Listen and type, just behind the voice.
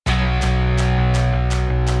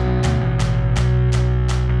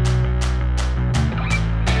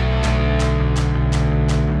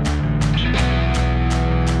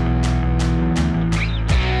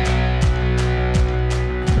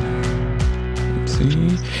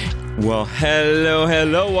see. Well,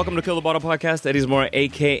 hello. Welcome to Kill the Bottle Podcast. Eddie's More,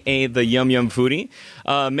 a.k.a. the Yum Yum Foodie.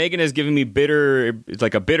 Megan is giving me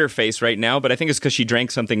like a bitter face right now, but I think it's because she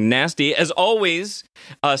drank something nasty. As always,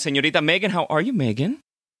 Señorita Megan, how are you, Megan?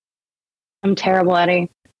 I'm terrible, Eddie.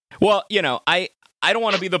 Well, you know, I don't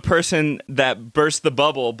want to be the person that burst the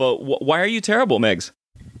bubble, but why are you terrible, Megs?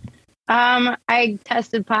 I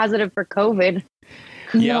tested positive for COVID.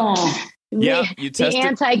 Yeah. Yeah, you tested. The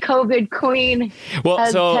anti-COVID queen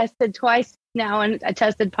has tested twice now, and I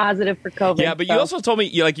tested positive for COVID. Yeah, but you also told me,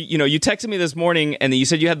 you texted me this morning, and you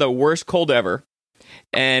said you had the worst cold ever,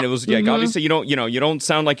 and it was like obviously you don't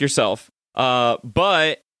sound like yourself.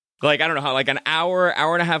 But like I don't know how, like an hour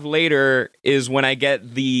and a half later is when I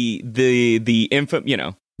get the info,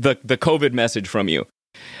 the COVID message from you.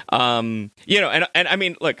 And I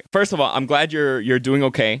mean, look, first of all, I'm glad you're doing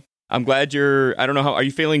okay. I'm glad I don't know are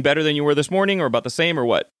you feeling better than you were this morning or about the same or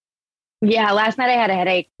what? Yeah, last night I had a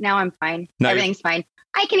headache. Now I'm fine. Everything's fine.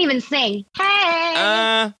 I can even sing.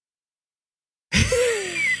 Hey!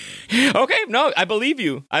 Okay, no, I believe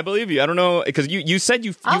you. I don't know, because you said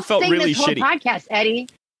you felt really shitty. I'll sing this whole podcast, Eddie.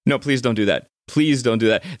 No, please don't do that. Please don't do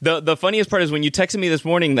that. The funniest part is when you texted me this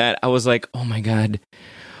morning that I was like, oh my God.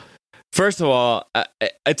 First of all,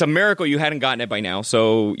 it's a miracle you hadn't gotten it by now.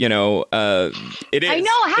 So, it is. I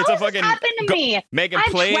know. How has this happened to me? Megan,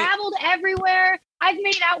 I've traveled everywhere. I've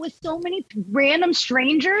made out with so many random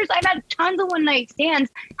strangers. I've had tons of one-night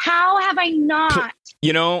stands. How have I not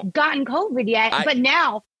gotten COVID yet? But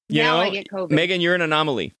now I get COVID. Megan, you're an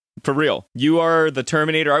anomaly. For real. You are the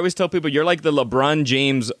Terminator. I always tell people you're like the LeBron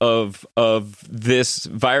James of this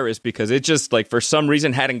virus, because it just, like, for some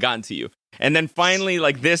reason hadn't gotten to you. And then finally,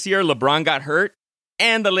 like this year, LeBron got hurt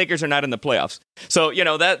and the Lakers are not in the playoffs. So,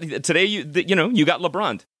 that today, you got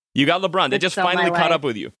LeBron. You got LeBron. They just finally caught up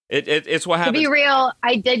with you. It's what happens. To be real,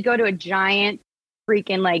 I did go to a giant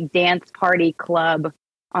freaking like dance party club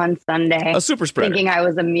on Sunday. A super spreader. Thinking I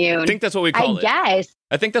was immune. I think that's what we call it. I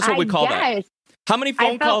think that's what we call that. How many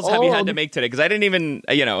phone calls have you had to make today? Because I didn't even,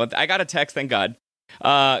 I got a text, thank God.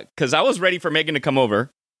 Because I was ready for Megan to come over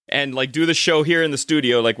and like do the show here in the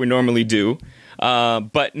studio like we normally do.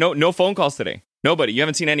 But no phone calls today. Nobody. You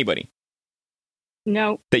haven't seen anybody.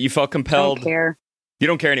 No. That you felt compelled. I don't care. You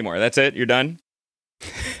don't care anymore. That's it. You're done.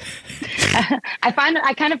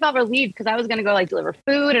 I kind of felt relieved because I was going to go like deliver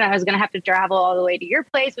food and I was going to have to travel all the way to your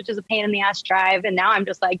place, which is a pain in the ass drive. And now I'm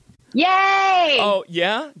just like, yay! Oh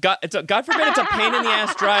yeah, God forbid it's a pain in the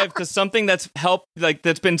ass drive to something that's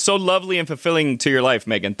that's been so lovely and fulfilling to your life,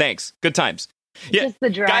 Megan. Thanks. Good times. Yeah, just the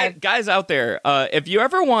drive. Guys out there, if you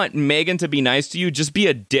ever want Megan to be nice to you, just be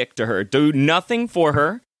a dick to her. Do nothing for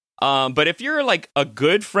her. But if you're like a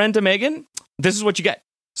good friend to Megan, this is what you get.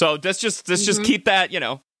 So let's just keep that,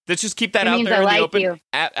 let's just keep that out there in the open. You.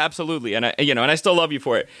 Absolutely. And I still love you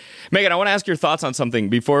for it. Megan, I want to ask your thoughts on something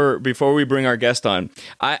before we bring our guest on.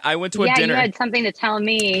 I went to a dinner. Yeah, you had something to tell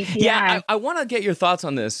me. Yeah, I want to get your thoughts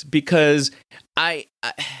on this because I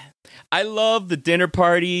love the dinner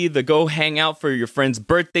party, the go hang out for your friend's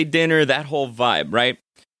birthday dinner, that whole vibe, right?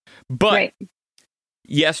 But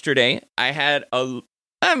yesterday I had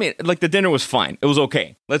the dinner was fine. It was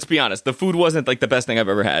okay. Let's be honest. The food wasn't like the best thing I've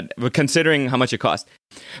ever had, considering how much it cost.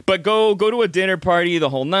 But go to a dinner party, the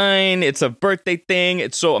whole nine. It's a birthday thing.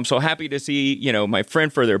 I'm so happy to see, my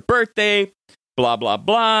friend for their birthday, blah, blah,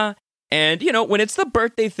 blah. And, when it's the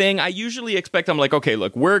birthday thing, I usually expect, I'm like, okay,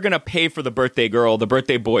 look, we're going to pay for the birthday girl, the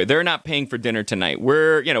birthday boy. They're not paying for dinner tonight.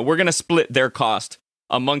 We're going to split their cost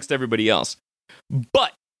amongst everybody else.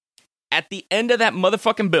 But at the end of that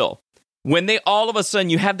motherfucking bill, when they all of a sudden,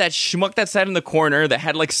 you have that schmuck that sat in the corner that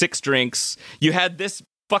had like 6 drinks. You had this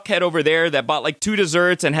fuckhead over there that bought like 2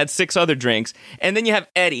 desserts and had 6 other drinks. And then you have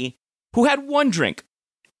Eddie, who had 1 drink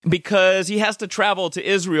because he has to travel to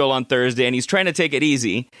Israel on Thursday and he's trying to take it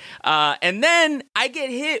easy. And then I get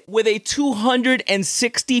hit with a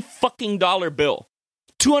 $260 fucking bill.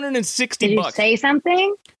 $260. Did you say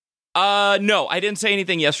something? No, I didn't say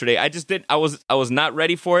anything yesterday. I just did. I was not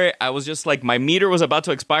ready for it. I was just like, my meter was about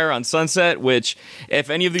to expire on Sunset, which if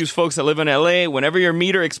any of these folks that live in LA, whenever your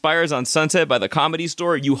meter expires on Sunset by the Comedy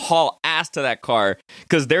Store, you haul ass to that car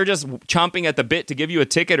because they're just chomping at the bit to give you a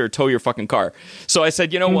ticket or tow your fucking car. So I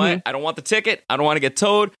said, you know what? I don't want the ticket. I don't want to get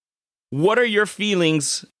towed. What are your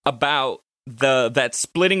feelings about that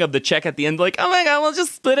splitting of the check at the end? Like, oh my God, we'll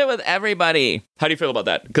just split it with everybody. How do you feel about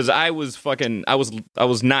that? Because I was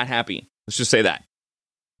not happy. Let's just say that.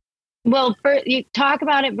 Well, you talk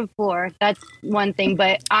about it before. That's one thing.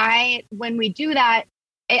 But when we do that,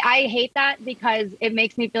 I hate that because it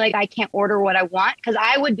makes me feel like I can't order what I want, because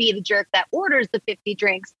I would be the jerk that orders the 50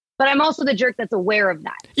 drinks. but I'm also the jerk that's aware of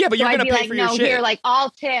that. Yeah, but you're going to pay for your shit. Here, like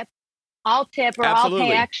I'll tip or Absolutely. I'll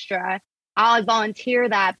pay extra. I'll volunteer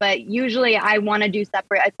that, but usually I want to do a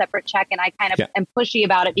separate check, and I kind of am pushy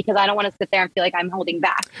about it because I don't want to sit there and feel like I'm holding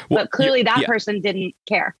back. Well, but clearly that person didn't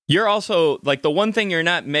care. You're also like, the one thing you're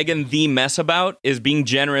not Megan the Mess about is being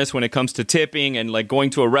generous when it comes to tipping and like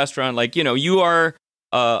going to a restaurant. Like, you know, you are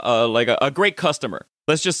like a great customer.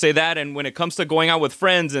 Let's just say that. And when it comes to going out with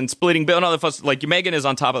friends and splitting bill and all the fuss, like Megan is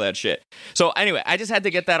on top of that shit. So anyway, I just had to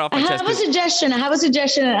get that off my chest. I have a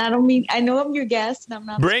suggestion. I know I'm your guest and I'm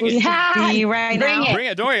not Bring it. Bring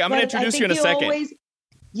it. Don't worry. I'm going to introduce you in a second.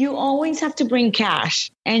 You always have to bring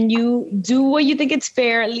cash, and you do what you think it's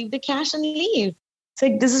fair. Leave the cash and leave. It's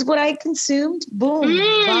like, this is what I consumed. Boom.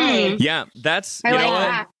 Bye. Yeah, that's, you know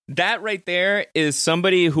what? That right there is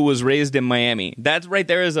somebody who was raised in Miami. That right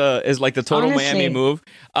there is like the total Honestly. Miami move.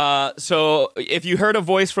 So if you heard a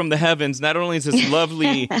voice from the heavens, not only is this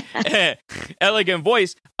lovely, elegant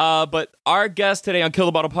voice, but our guest today on Kill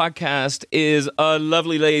the Bottle Podcast is a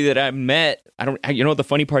lovely lady that I met. You know what the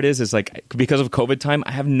funny part is like, because of COVID time,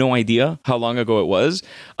 I have no idea how long ago it was.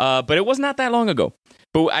 But it was not that long ago.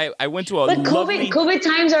 But I went to a But COVID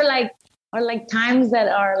times are like times that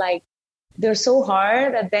are like, they're so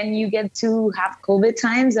hard that then you get to have COVID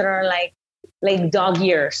times that are like dog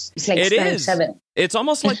years. It's like it is. 7. It's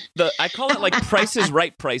almost like I call it like Price is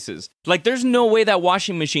Right prices. Like, there's no way that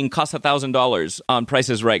washing machine costs $1,000 on Price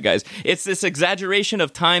is Right, guys. It's this exaggeration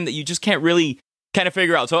of time that you just can't really kind of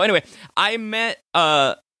figure out. So anyway, I met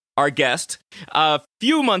our guest a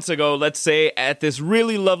few months ago, let's say, at this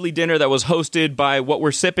really lovely dinner that was hosted by what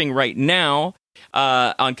we're sipping right now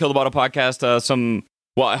on Kill the Bottle Podcast.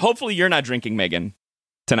 Well, hopefully you're not drinking, Megan,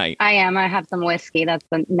 tonight. I am. I have some whiskey. That's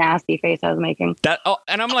the nasty face I was making.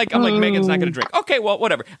 And I'm like, Megan's not going to drink. Okay, well,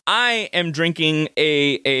 whatever. I am drinking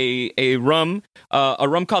a rum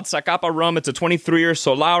called Zacapa rum. It's a 23-year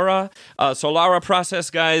Solara. Solara process,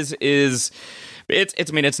 guys, it's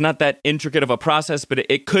not that intricate of a process, but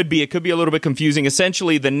it could be a little bit confusing.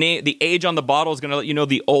 Essentially, the age on the bottle is going to let you know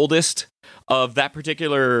the oldest of that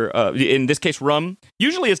particular, in this case, rum.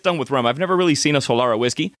 Usually it's done with rum. I've never really seen a Solara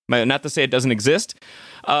whiskey. Not to say it doesn't exist,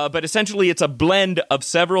 but essentially it's a blend of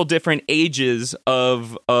several different ages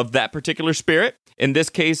of that particular spirit. In this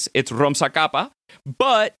case, it's Rum Zacapa,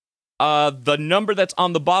 but the number that's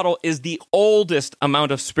on the bottle is the oldest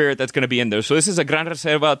amount of spirit that's going to be in there. So this is a Gran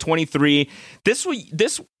Reserva 23. This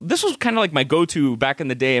was kind of like my go-to back in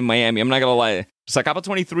the day in Miami. I'm not going to lie. Zacapa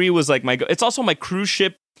 23 was like it's also my cruise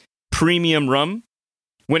ship premium rum.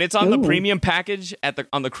 When it's on the premium package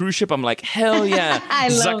on the cruise ship, I'm like, hell yeah.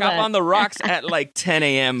 Zacapa on the rocks at like 10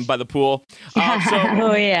 a.m. by the pool.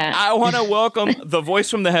 I want to welcome the voice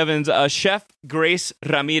from the heavens, Chef Grace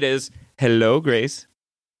Ramirez. Hello, Grace.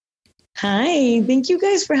 Hi, thank you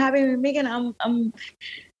guys for having me, Megan.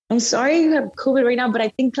 I'm sorry you have COVID right now, but I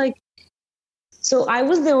think so I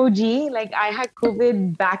was the OG. Like, I had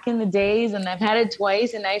COVID back in the days, and I've had it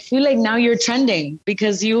twice, and I feel like now you're trending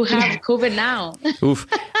because you have COVID now. Oof,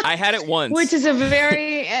 I had it once, which is a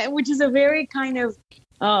very kind of,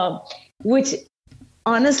 which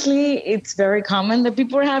honestly, it's very common that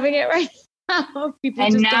people are having it right now. People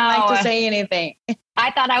just don't like to say anything. I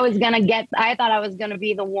thought I was gonna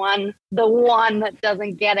be the one that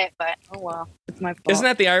doesn't get it, but oh well, it's my fault. Isn't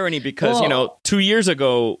that the irony? Because 2 years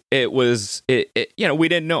ago we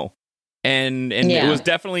didn't know, and it was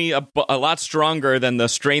definitely a lot stronger than the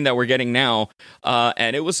strain that we're getting now,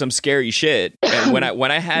 and it was some scary shit. And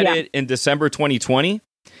when I had it in December 2020,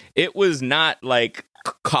 it was not like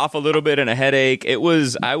cough a little bit and a headache. I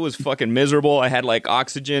was fucking miserable. I had like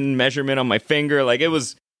oxygen measurement on my finger. Like, it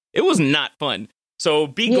was not fun. So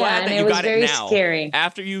be glad that you got it now. Scary.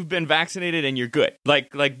 After you've been vaccinated and you're good.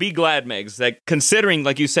 Like be glad, Megs. Like, considering,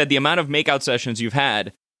 like you said, the amount of makeout sessions you've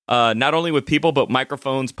had, not only with people but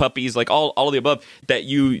microphones, puppies, like all of the above, that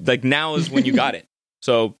you like, now is when you got it.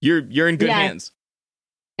 So you're in good hands.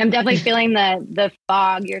 I'm definitely feeling the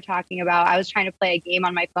fog you're talking about. I was trying to play a game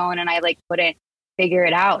on my phone and I couldn't figure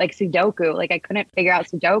it out, like Sudoku. Like, I couldn't figure out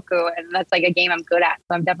Sudoku, and that's like a game I'm good at.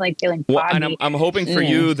 So I'm definitely feeling foggy. Well, and I'm hoping for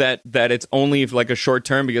you that it's only like a short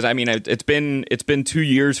term, because I mean it's been 2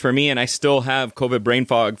 years for me, and I still have COVID brain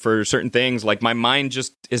fog for certain things. Like, my mind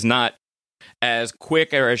just is not as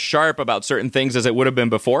quick or as sharp about certain things as it would have been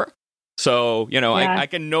before. So, I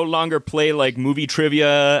can no longer play like movie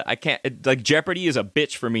trivia. I can't, like, Jeopardy is a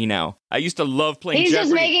bitch for me now. I used to love playing Jeopardy. He's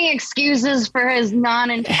just making excuses for his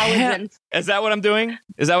non-intelligence. Is that what I'm doing?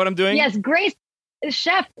 Yes, Grace,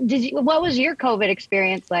 Chef, what was your COVID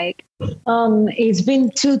experience like? It's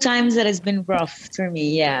been 2 times that it's been rough for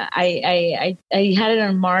me. Yeah. I had it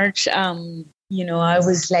in March. I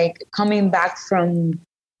was like coming back from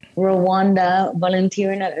Rwanda,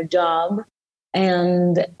 volunteering at a job.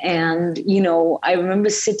 And I remember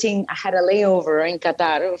I had a layover in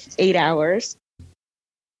Qatar of 8 hours.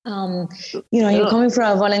 You're coming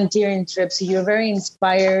from a volunteering trip, so you're very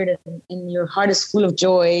inspired and your heart is full of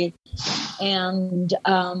joy. And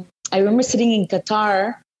I remember sitting in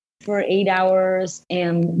Qatar for 8 hours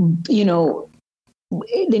and,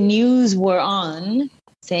 the news were on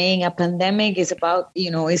saying a pandemic is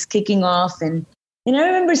is kicking off. And I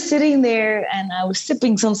remember sitting there and I was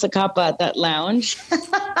sipping some Zacapa at that lounge.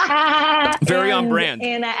 Very on brand.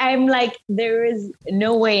 And I'm like, there is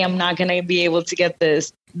no way I'm not going to be able to get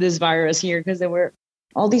this virus here, because there were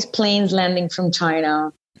all these planes landing from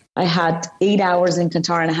China. I had 8 hours in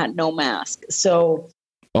Qatar and I had no mask. So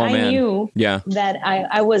I knew that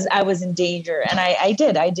I was in danger, and I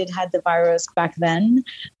did had the virus back then.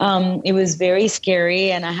 It was very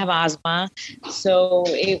scary, and I have asthma, so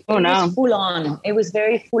it was full on. It was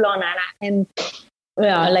very full on, and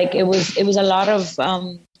it was a lot of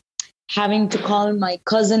having to call my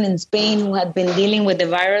cousin in Spain who had been dealing with the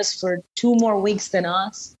virus for 2 more weeks than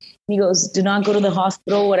us. He goes, do not go to the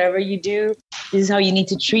hospital. Whatever you do, this is how you need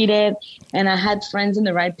to treat it. And I had friends in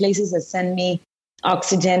the right places that sent me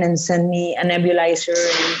oxygen and send me a nebulizer,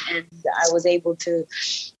 and I was able to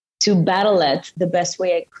battle it the best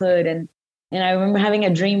way I could. And I remember having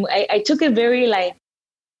a dream. I took it very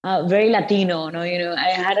very Latino, I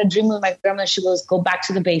had a dream with my grandma. She goes, go back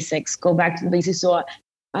to the basics. So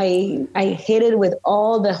I hit it with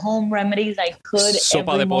all the home remedies I could.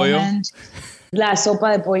 Sopa de pollo. La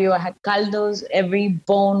sopa de pollo. I had caldos, every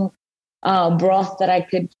bone broth that I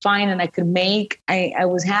could find and I could make. I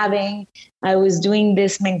was doing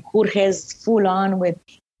this menjurjes full on with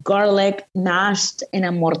garlic mashed in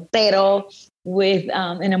a mortero with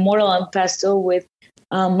in a mortal and pesto with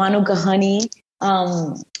manuka honey,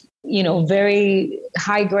 very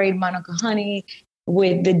high grade manuka honey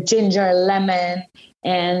with the ginger, lemon,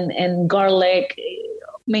 and garlic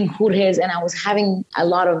menjurjes, and I was having a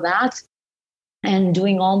lot of that and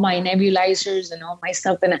doing all my nebulizers and all my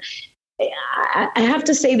stuff. And I have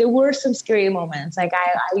to say there were some scary moments. Like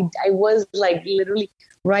I was like literally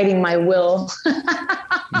writing my will.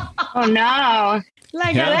 Oh no. I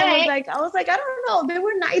was like, I don't know. There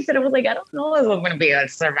were nights that I was like, I don't know if I'm going to be able to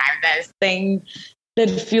survive this thing that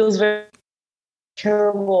feels very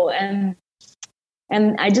terrible. And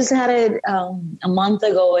I just had it a month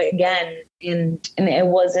ago again, and it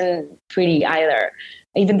wasn't pretty either,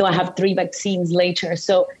 even though I have 3 vaccines later.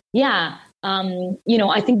 So yeah,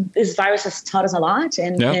 I think this virus has taught us a lot,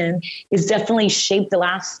 and it's definitely shaped the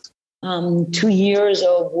last 2 years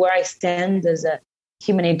of where I stand as a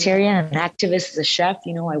humanitarian, an activist, as a chef.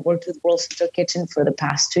 I worked with World Central Kitchen for the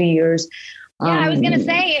past 2 years. Yeah, I was going to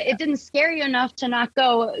say, it didn't scare you enough to not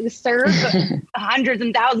go serve hundreds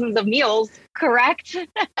and thousands of meals, correct?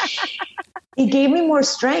 It gave me more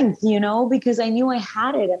strength, because I knew I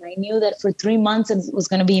had it, and I knew that for 3 months I was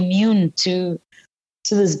going to be immune to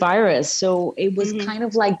this virus. So it was kind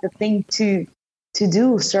of like the thing to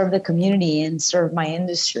do, serve the community and serve my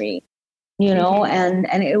industry,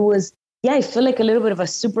 and it was, I feel like a little bit of a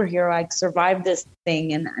superhero. I survived this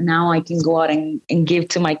thing, and now I can go out and give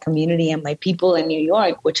to my community and my people in New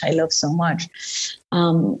York, which I love so much.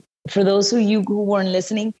 For those of you who weren't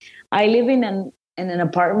listening, I live in an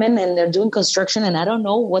apartment, and they're doing construction, and I don't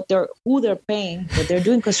know who they're paying, but they're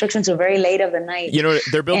doing construction so very late of the night.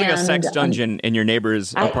 They're building a sex dungeon in your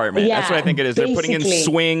neighbor's apartment. That's what I think it is. They're putting in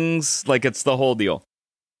swings, like it's the whole deal.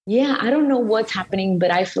 Yeah, I don't know what's happening, but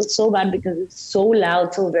I feel so bad because it's so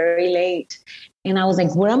loud till very late. And I was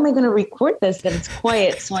like, where am I going to record this that it's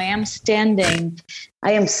quiet? So I am sitting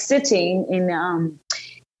in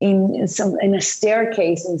a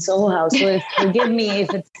staircase in Soho House. So forgive me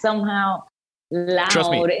if it's somehow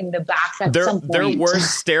loud in the back at some point. There are worse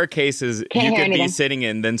staircases you could be sitting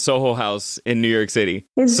in than Soho House in New York City.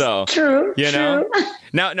 It's true. True.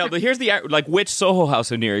 No, but here's the, which Soho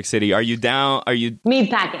House in New York City? Are you down? Are you?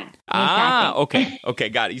 Meatpacking. Okay,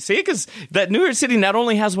 got it. You see, because that New York City not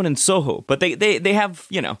only has one in Soho, but they have,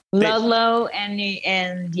 Ludlow and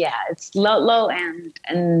it's Ludlow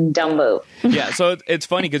and Dumbo. Yeah, so it's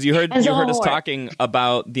funny because you heard us talking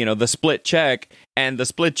about, the split check, and the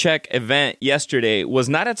split check event yesterday was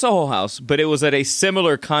not at Soho House, but it was at a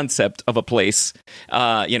similar concept of a place,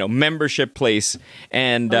 membership place,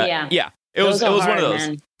 and it was one of those.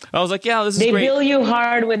 Man. I was like, this is great. They bill you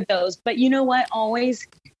hard with those, but you know what? Always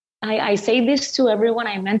I say this to everyone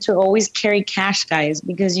I mentor, always carry cash, guys,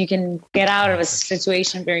 because you can get out of a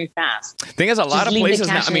situation very fast. Thing is, a lot of places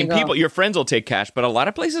now, I mean, people, your friends will take cash, but a lot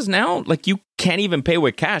of places now, like, you can't even pay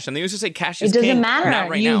with cash. And they used to say cash is king. It doesn't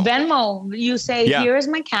matter. You Venmo, you say, here's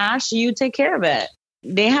my cash, you take care of it.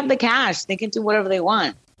 They have the cash. They can do whatever they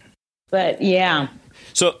want. But yeah.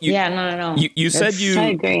 So no. You said I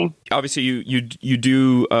agree. Obviously you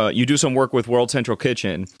do some work with World Central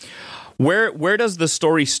Kitchen. Where does the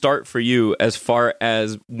story start for you as far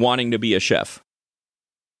as wanting to be a chef?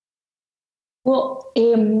 Well,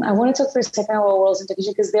 I want to talk for a second about World Central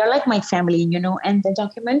Kitchen because they're like my family, and the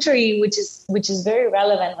documentary, which is very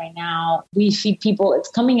relevant right now. We feed people. It's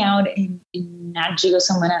coming out in Nat Geo,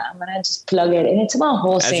 so I'm gonna just plug it, and it's about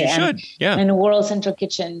Jose and World Central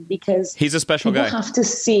Kitchen because he's a special guy.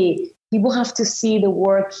 People have to see the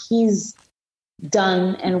work he's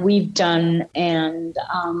done and we've done, and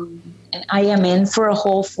I am in for a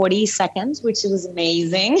whole 40 seconds, which was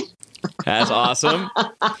amazing. That's awesome.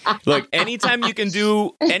 Look, anytime you can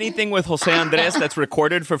do anything with Jose Andres that's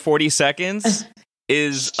recorded for 40 seconds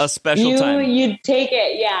is a special time. You take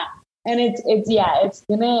it, yeah. And it's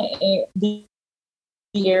gonna be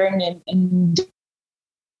here and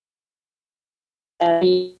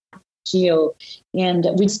Geo. And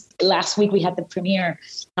last week we had the premiere,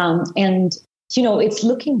 and it's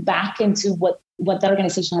looking back into what that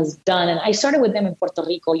organization has done. And I started with them in Puerto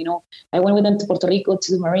Rico. I went with them to Puerto Rico,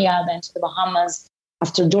 to Maria, then to the Bahamas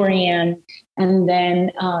after Dorian, and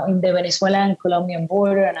then in the Venezuela and Colombian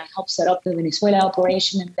border. And I helped set up the Venezuela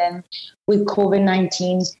operation. And then with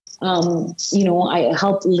COVID-19, I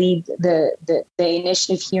helped lead the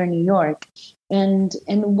initiative here in New York. And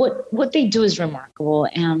what they do is remarkable.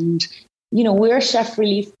 And we're a chef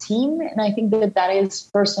relief team, and I think that is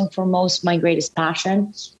first and foremost my greatest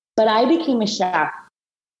passion. But I became a chef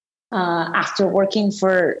after working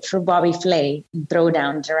for Bobby Flay in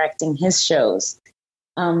Throwdown, directing his shows.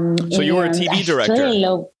 So you were a TV director?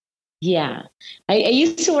 I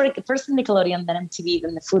used to work first in Nickelodeon, then MTV,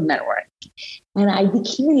 then the Food Network. And I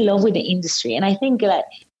became in love with the industry. And I think that,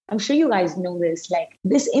 I'm sure you guys know this, like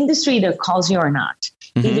this industry either calls you or not.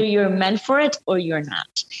 Mm-hmm. Either you're meant for it or you're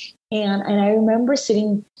not. And I remember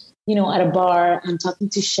sitting, at a bar and talking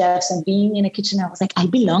to chefs and being in a kitchen. I was like, I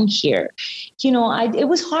belong here. It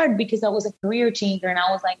was hard because I was a career changer, and I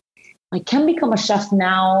was like, I can become a chef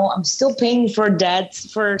now. I'm still paying for debts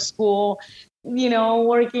for school,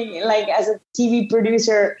 working like as a TV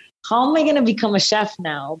producer. How am I going to become a chef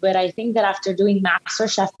now? But I think that after doing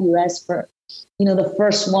MasterChef US for, the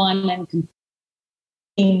first one and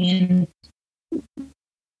competing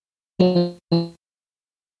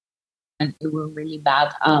and it was really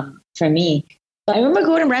bad for me. But I remember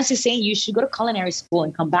Gordon Ramsay saying you should go to culinary school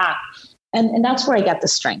and come back. And that's where I got the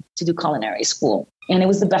strength to do culinary school. And it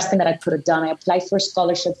was the best thing that I could have done. I applied for a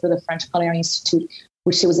scholarship for the French Culinary Institute,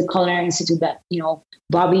 which was a culinary institute that,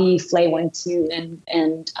 Bobby Flay went to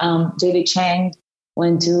and David Chang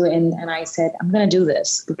went to. And I said, I'm going to do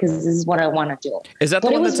this because this is what I want to do. Is that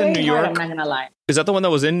the one that's in New York? I'm not going to lie. Is that the one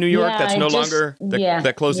that was in New York that's no longer,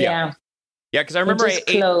 that closed? Yeah. Yeah, because I remember I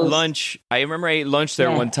ate lunch.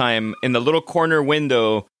 There one time in the little corner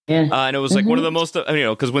window. Yeah. And it was like one of the most,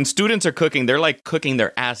 because when students are cooking, they're like cooking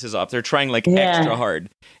their asses off. They're trying like extra hard.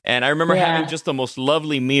 And I remember having just the most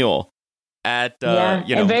lovely meal at,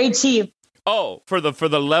 and very cheap. Oh, for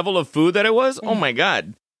the level of food that it was. Oh my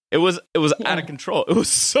God. It was out of control. It was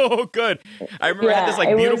so good. I remember I had this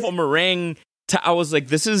like beautiful meringue. I was like,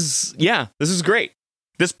 this is great.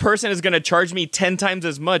 This person is going to charge me 10 times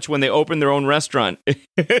as much when they open their own restaurant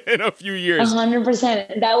in a few years.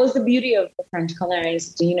 100%. That was the beauty of the French Culinary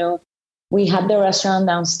Institute. We had the restaurant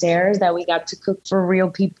downstairs that we got to cook for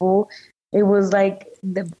real people. It was like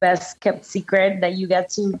the best kept secret that you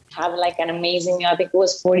get to have like an amazing meal. I think it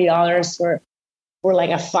was $40 for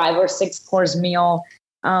like a 5 or 6 course meal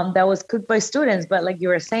that was cooked by students. But like you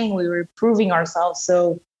were saying, we were proving ourselves.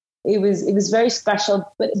 So it was very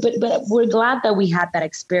special, but we're glad that we had that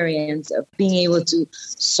experience of being able to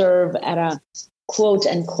serve at a quote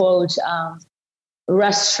unquote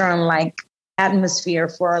restaurant like atmosphere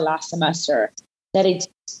for our last semester. That it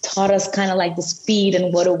taught us kind of like the speed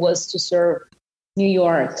and what it was to serve New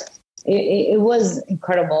York. It was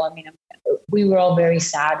incredible. I mean, we were all very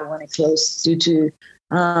sad when it closed due to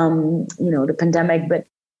the pandemic, but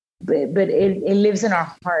it lives in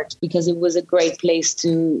our heart because it was a great place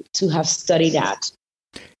to have studied at.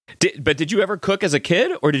 Did you ever cook as a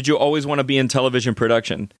kid, or did you always want to be in television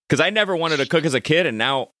production? Because I never wanted to cook as a kid, and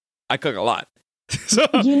now I cook a lot. So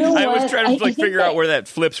I was trying to figure out where that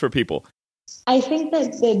flips for people. I think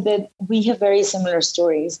that we have very similar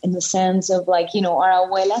stories in the sense of like, you know, our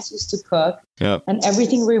abuelas used to cook and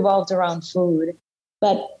everything revolved around food.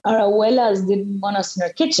 But our abuelas didn't want us in our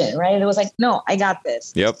kitchen, right? It was like, no, I got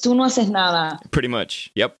this. Yep. Tú no haces nada. Pretty much.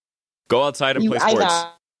 Yep. Go outside and play sports.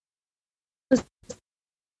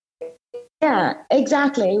 Yeah,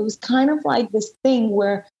 exactly. It was kind of like this thing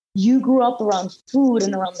where you grew up around food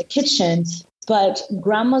and around the kitchen, but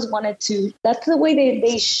grandmas wanted to, that's the way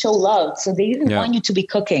they show love. So they didn't want you to be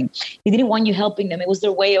cooking. They didn't want you helping them. It was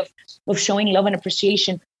their way of showing love and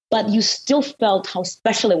appreciation, but you still felt how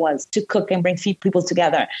special it was to cook and bring people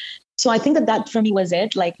together. So I think that for me was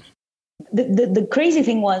it. Like the crazy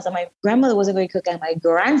thing was that my grandmother was a great cook and my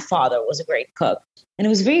grandfather was a great cook. And it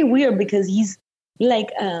was very weird because he's like,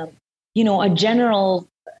 you know,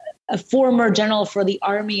 a former general for the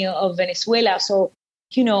army of Venezuela. So,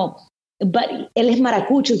 you know, but él es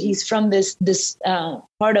maracucho. He's from this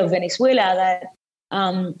part of Venezuela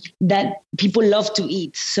that people love to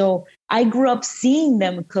eat. So I grew up seeing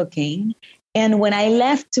them cooking. And when I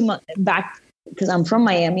left back, because I'm from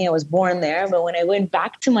Miami, I was born there. But when I went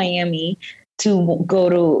back to Miami to go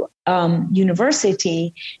to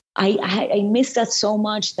university, I missed that so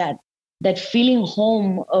much, that feeling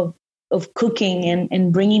home of cooking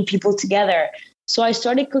and bringing people together. So I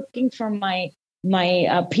started cooking for my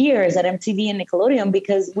peers at MTV and Nickelodeon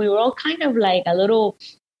because we were all kind of like a little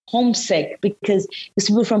homesick because there's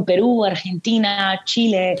people from Peru, Argentina,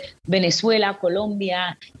 Chile, Venezuela,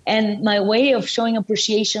 Colombia. And my way of showing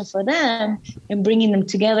appreciation for them and bringing them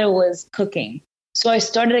together was cooking. So I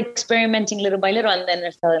started experimenting little by little, and then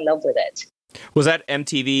I fell in love with it. Was that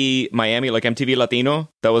MTV Miami, like MTV Latino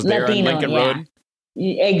that was there on Lincoln Road?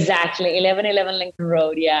 Exactly. 1111 Lincoln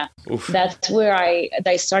Road. Yeah. Oof. That's where I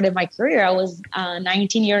started my career. I was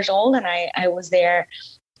 19 years old and I was there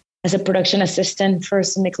as a production assistant for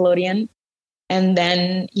Nickelodeon. And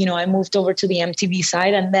then, you know, I moved over to the MTV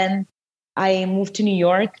side, and then I moved to New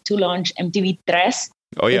York to launch MTV Tres,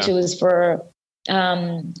 which was for,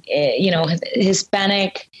 you know,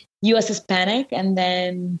 Hispanic, US Hispanic. And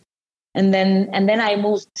then I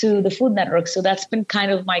moved to the Food Network. So that's been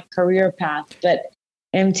kind of my career path. But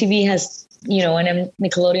MTV has, you know, and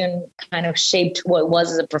Nickelodeon kind of shaped what it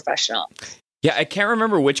was as a professional. Yeah, I can't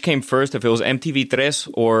remember which came first, if it was MTV Tres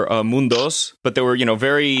or Mundos, but they were, you know,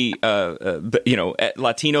 very, you know,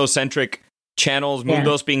 Latino-centric channels,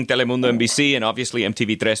 Mundos being Telemundo NBC, and obviously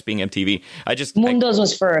MTV Tres being MTV. Mundos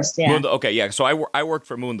was first, yeah. Okay, yeah. So I worked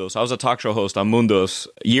for Mundos. I was a talk show host on Mundos,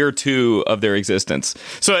 year 2 of their existence.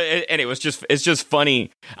 So anyway, it's just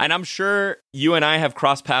funny. And I'm sure you and I have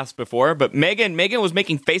crossed paths before, but Megan was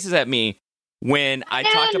making faces at me when I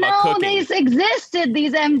talked about cooking. These existed,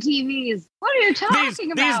 these MTVs. What are you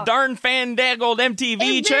talking about? These darn fandaggled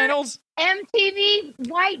MTV channels? MTV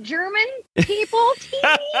white German people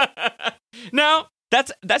TV? No,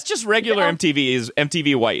 that's just regular MTV is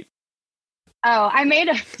MTV white. Oh, I made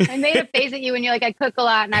a face at you when you're like, I cook a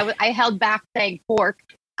lot, and I held back saying pork.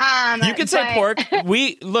 You can say pork.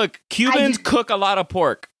 Cubans cook a lot of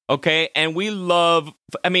pork. Okay, and we love,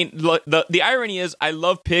 I mean, the irony is I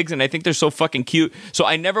love pigs and I think they're so fucking cute. So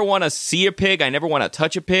I never want to see a pig. I never want to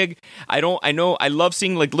touch a pig. I love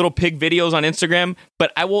seeing like little pig videos on Instagram,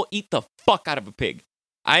 but I will eat the fuck out of a pig.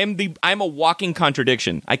 I'm a walking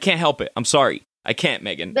contradiction. I can't help it. I'm sorry. I can't,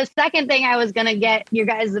 Megan. The second thing I was going to get your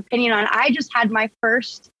guys' opinion on, I just had my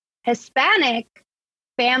first Hispanic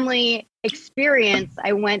family experience.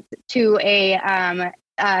 I went to a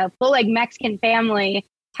full like Mexican family,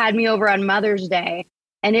 had me over on Mother's Day,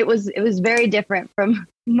 and it was very different from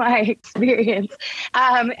my experience.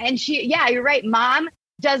 And you're right. Mom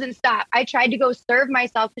doesn't stop. I tried to go serve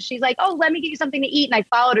myself because she's like, oh, let me get you something to eat. And I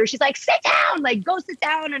followed her. She's like, sit down, like go sit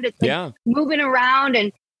down. And it's like moving around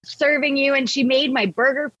and serving you. And she made my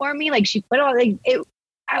burger for me. Like she put all like it.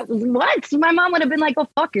 What? My mom would have been like, go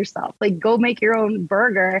fuck yourself. Like, go make your own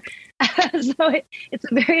burger. So it's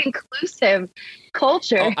a very inclusive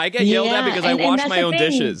culture. Oh, I get yelled at because I wash my own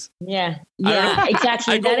dishes. Yeah,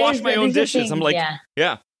 exactly. I go wash my own dishes. I'm like,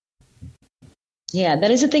 yeah. Yeah,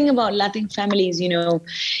 that is the thing about Latin families. You know,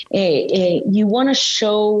 you want to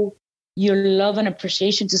show your love and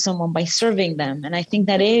appreciation to someone by serving them. And I think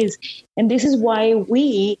and this is why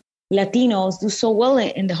we Latinos do so well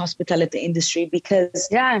in the hospitality industry, because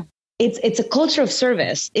it's a culture of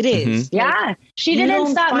service. It is. Mm-hmm. Yeah. She didn't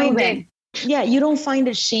stop moving. You don't find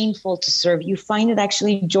it shameful to serve. You find it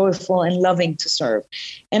actually joyful and loving to serve.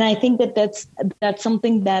 And I think that's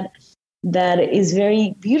something that is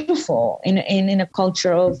very beautiful in a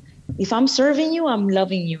culture of, if I'm serving you, I'm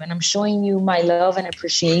loving you and I'm showing you my love and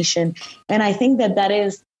appreciation. And I think that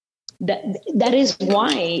is that is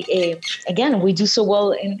why, again, we do so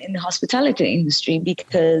well in the hospitality industry,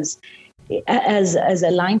 because as a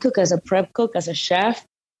line cook, as a prep cook, as a chef,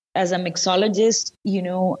 as a mixologist,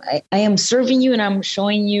 I am serving you and I'm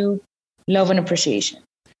showing you love and appreciation.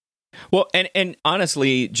 Well, and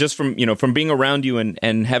honestly, just from being around you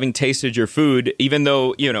and having tasted your food, even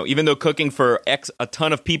though cooking for a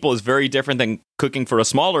ton of people is very different than cooking for a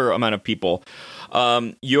smaller amount of people,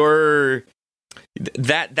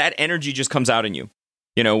 that energy just comes out in you.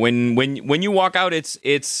 When you walk out, it's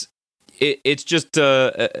just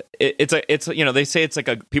they say it's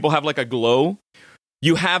like people have like a glow.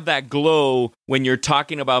 You have that glow when you're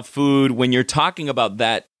talking about food, when you're talking about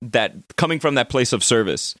that coming from that place of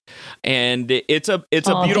service, and it's a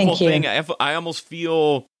beautiful thing. I almost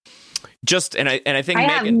feel and I think I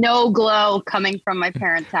have no glow coming from my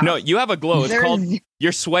parents' house. No, you have a glow. It's called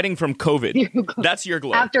you're sweating from COVID. That's your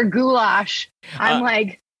glow. After goulash, I'm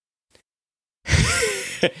like.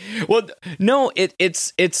 Well, no,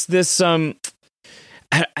 it's this I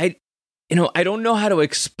don't know how to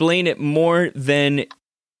explain it more than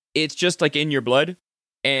it's just like in your blood,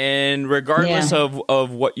 and regardless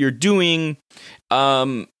of what you're doing,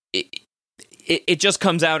 it just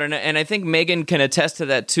comes out, and I think Megan can attest to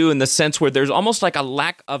that too, in the sense where there's almost like a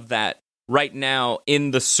lack of that right now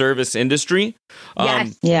in the service industry.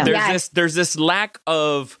 There's this lack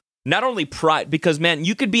of not only pride, because man,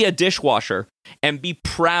 you could be a dishwasher and be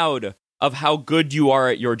proud of how good you are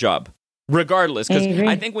at your job. Regardless, because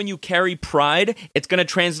I think when you carry pride, it's going to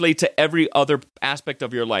translate to every other aspect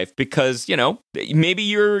of your life. Because, maybe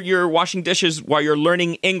you're washing dishes while you're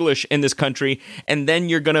learning English in this country, and then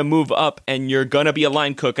you're going to move up and you're going to be a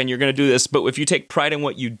line cook and you're going to do this. But if you take pride in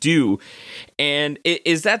what you do, and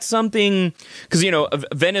is that something, because,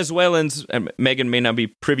 Venezuelans, and Megan may not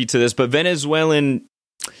be privy to this, but Venezuelan,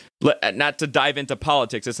 not to dive into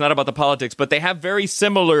politics, it's not about the politics, but they have very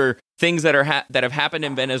similar things that have happened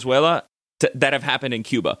in Venezuela that have happened in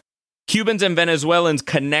Cuba. Cubans and Venezuelans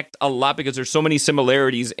connect a lot because there's so many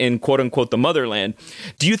similarities in quote unquote the motherland.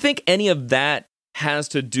 Do you think any of that has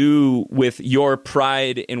to do with your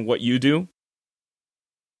pride in what you do?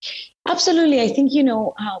 Absolutely. I think,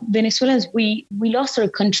 Venezuelans, we lost our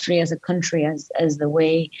country as the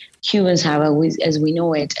way Cubans have as we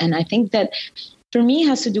know it. And I think that for me, it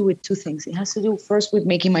has to do with two things. It has to do first with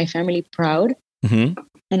making my family proud. Mm-hmm.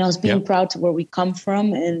 And I was being proud to where we come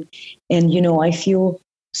from. And I feel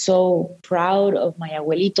so proud of my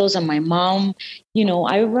abuelitos and my mom.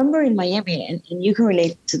 I remember in Miami, and you can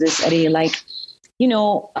relate to this, Eddie, it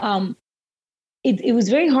was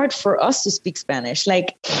very hard for us to speak Spanish.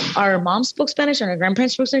 Like our mom spoke Spanish and our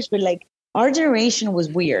grandparents spoke Spanish, but like our generation was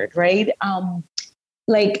weird, right?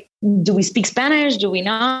 Do we speak Spanish? Do we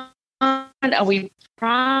not? Are we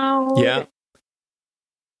proud? Yeah.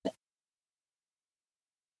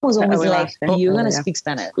 Was always like, you're going to speak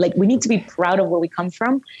Spanish. Like, we need to be proud of where we come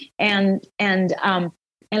from. And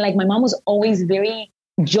like, my mom was always very,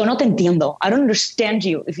 yo no te entiendo. I don't understand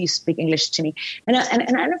you if you speak English to me. And at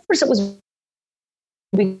first it was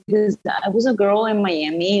because I was a girl in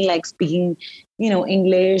Miami, like speaking,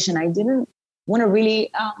 English, and I didn't want to really,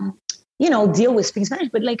 deal with speaking Spanish.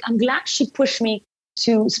 But like, I'm glad she pushed me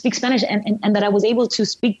to speak Spanish and that I was able to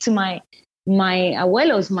speak to my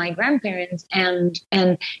abuelos, my grandparents, and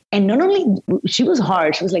not only, she was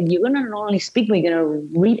hard. She was like, you're gonna not only speak, but you're gonna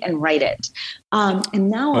read and write it. And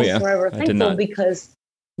now I'm forever thankful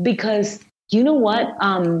because you know what?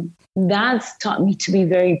 That's taught me to be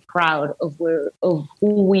very proud of who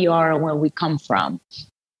we are and where we come from.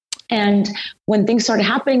 And when things started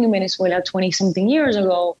happening in Venezuela 20 something years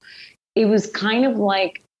ago, it was kind of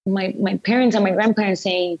like my parents and my grandparents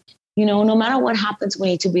saying, no matter what happens, we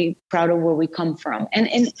need to be proud of where we come from.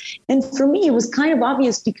 And for me, it was kind of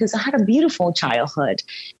obvious because I had a beautiful childhood.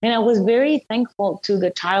 And I was very thankful to the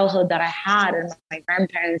childhood that I had and my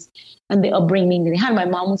grandparents and the upbringing they had. My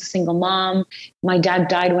mom was a single mom. My dad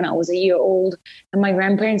died when I was a year old. And my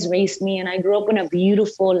grandparents raised me. And I grew up in a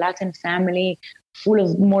beautiful Latin family full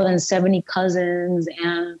of more than 70 cousins.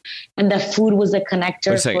 And the food was a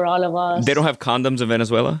connector for all of us. They don't have condoms in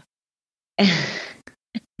Venezuela?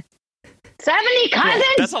 70 cousins?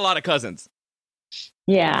 Yeah, that's a lot of cousins.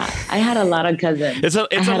 Yeah, I had a lot of cousins. It's a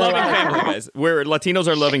loving family, guys. Where Latinos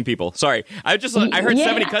are loving people. Sorry, I heard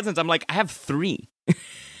 70 cousins. I'm like, I have 3.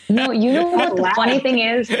 No, what the funny thing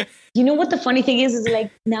is? What the funny thing is like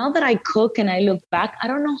now that I cook and I look back, I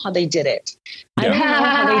don't know how they did it. I don't know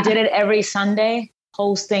how they did it every Sunday,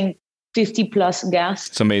 hosting 50 plus guests.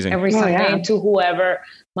 It's amazing. Every Sunday to whoever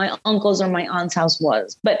my uncle's or my aunt's house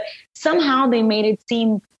was. But somehow they made it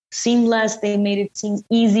seem seamless, they made it seem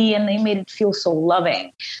easy, and they made it feel so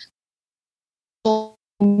loving. So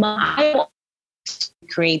I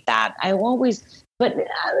create that. I always, but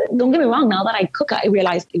don't get me wrong. Now that I cook, I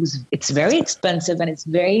realize it's very expensive and it's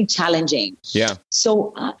very challenging. Yeah.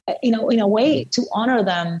 So in a way, to honor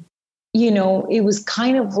them, it was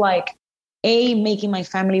kind of like making my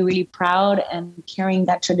family really proud and carrying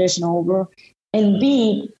that tradition over, and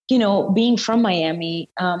B, being from Miami,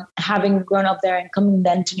 having grown up there and coming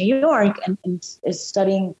then to New York and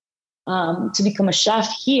studying to become a chef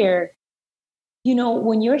here.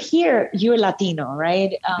 When you're here, you're Latino,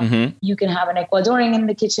 right? You can have an Ecuadorian in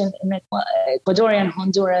the kitchen, Ecuadorian,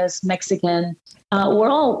 Honduras, Mexican. We're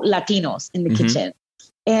all Latinos in the kitchen.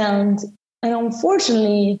 And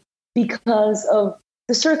unfortunately, because of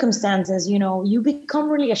the circumstances, you become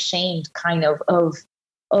really ashamed kind of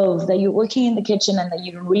that you're working in the kitchen and that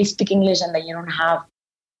you don't really speak English and that you don't have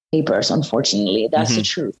papers, unfortunately. That's the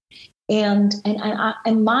truth. And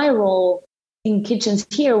my role in kitchens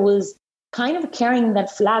here was kind of carrying that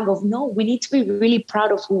flag of, no, we need to be really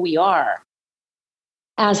proud of who we are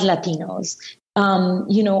as Latinos.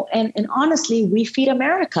 And honestly, we feed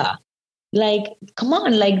America. Like, come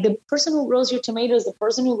on, like the person who grows your tomatoes, the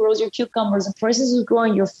person who grows your cucumbers, the person who's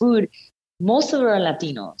growing your food, most of them are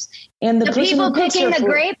Latinos. And the people picking the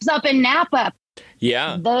grapes up in Napa.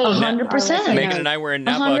 Yeah, 100%. Megan and I were in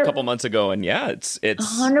Napa a couple months ago, and yeah, it's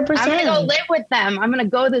 100%. I'm gonna go live with them. I'm gonna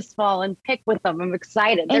go this fall and pick with them. I'm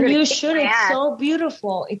excited. And you should. It's so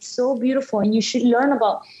beautiful. It's so beautiful, and you should learn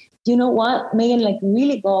about. You know what, Megan? Like,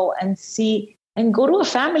 really go and see, and go to a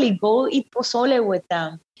family. Go eat pozole with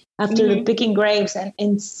them after the picking grapes,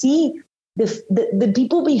 and see the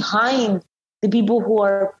people behind the people who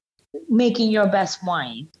are making your best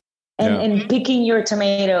wine, and picking your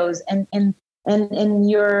tomatoes and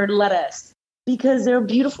your lettuce, because they're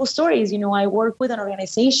beautiful stories. I work with an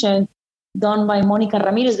organization done by Monica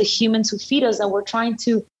Ramirez, the Humans Who Feed Us, that we're trying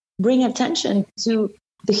to bring attention to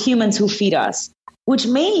the humans who feed us, which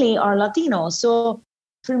mainly are Latinos. So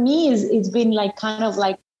for me, it's been like kind of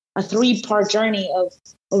like a 3-part journey of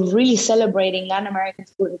really celebrating Latin American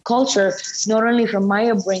food and culture, not only from my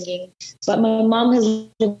upbringing, but my mom has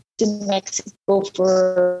lived in Mexico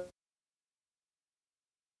for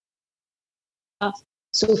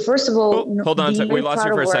so first of all, hold on a second. We lost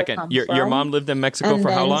you for a second. Your mom lived in Mexico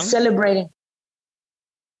for how long? Celebrating.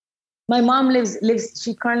 My mom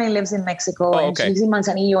she currently lives in Mexico, and she lives in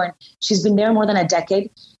Manzanillo, and she's been there more than a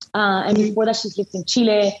decade. And before that, she's lived in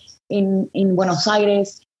Chile, in Buenos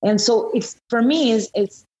Aires. And so it's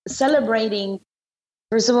celebrating,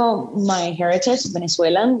 first of all, my heritage,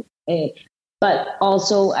 Venezuelan, but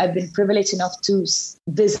also I've been privileged enough to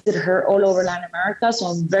visit her all over Latin America. So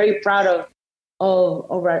I'm very proud of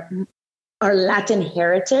our Latin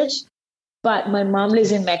heritage. But my mom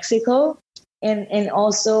lives in Mexico, and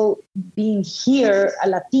also being here, a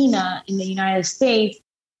Latina in the United States,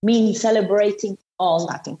 means celebrating all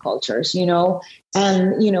Latin cultures, And,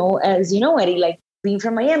 as you know, Eddie, like being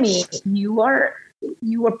from Miami, you are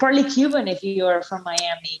partly Cuban if you are from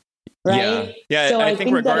Miami. Right? Yeah. So I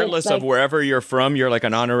think regardless of wherever you're from, you're like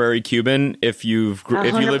an honorary Cuban if you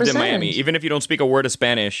lived in Miami, even if you don't speak a word of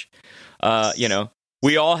Spanish.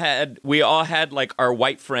 We all had like our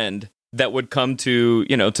white friend that would come to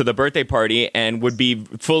the birthday party and would be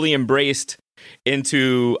fully embraced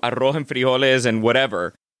into arroz and frijoles and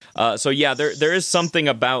whatever. So yeah, there is something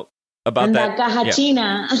about and that. Caja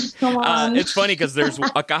China. Come on. It's funny because there's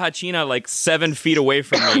a Caja China like 7 feet away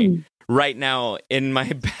from me right now in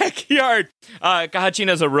my backyard. Caja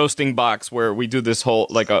China is a roasting box where we do this whole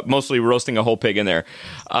mostly roasting a whole pig in there.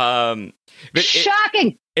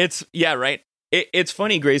 Shocking. Right. It's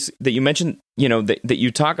funny, Grace, that you mentioned that you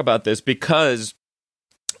talk about this, because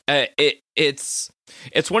it's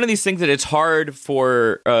one of these things that it's hard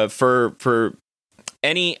for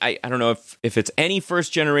any, I don't know if it's any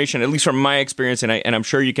first generation, at least from my experience, and I'm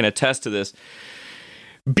sure you can attest to this,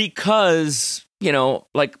 because,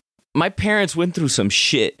 like my parents went through some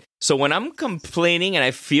shit. So when I'm complaining and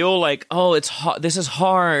I feel like, oh, this is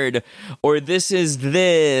hard, or this is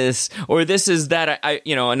this, or this is that, I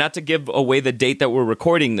not to give away the date that we're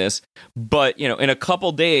recording this, but, in a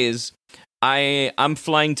couple days, I'm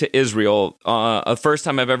flying to Israel, the first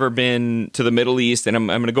time I've ever been to the Middle East, and I'm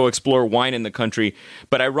going to go explore wine in the country.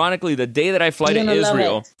 But ironically, the day that I fly to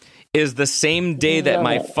Israel is the same day that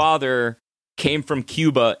my father came from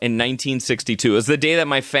Cuba in 1962. It's the day that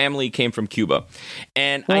my family came from Cuba.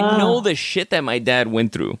 And I know the shit that my dad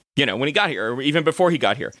went through, when he got here, or even before he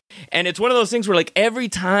got here. And it's one of those things where, like, every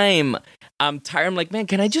time I'm tired, I'm like, man,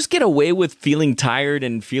 can I just get away with feeling tired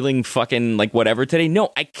and feeling fucking like whatever today?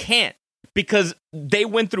 No, I can't. because they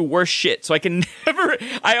went through worse shit. So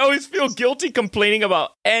I always feel guilty complaining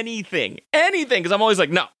about anything, because I'm always like,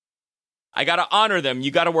 no, I got to honor them.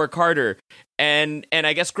 You got to work harder. And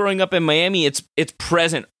I guess growing up in Miami, it's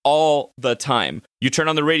present all the time. You turn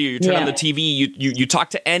on the radio, you turn on the TV, you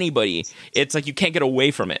talk to anybody. It's like you can't get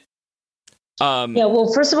away from it.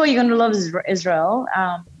 Well, first of all, you're going to love Israel.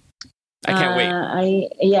 I can't wait.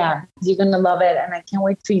 You're going to love it. And I can't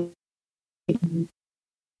wait for you.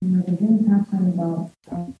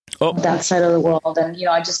 That side of the world. And,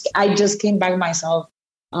 I just came back myself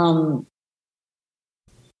from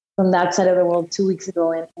that side of the world 2 weeks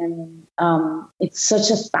ago. And it's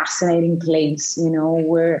such a fascinating place,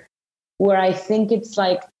 where I think it's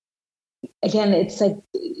like, again, it's like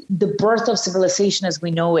the birth of civilization as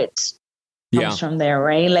we know it comes from there,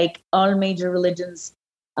 right? Like all major religions.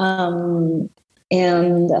 This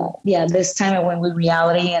time I went with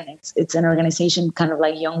Reality, and it's an organization kind of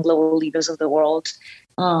like Young Global Leaders of the World.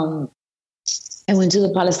 I went to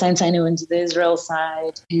the Palestine side, I went to the Israel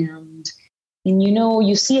side, and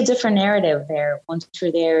you see a different narrative there once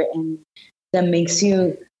you're there, and that makes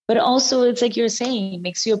you, but also it's like you're saying, it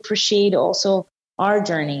makes you appreciate also our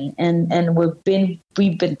journey and we've been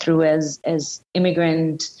through as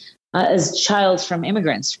immigrant, as child from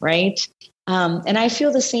immigrants, right? And I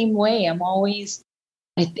feel the same way. I'm always,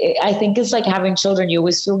 I think it's like having children. You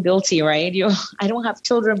always feel guilty, right? I don't have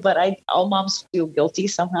children, but all moms feel guilty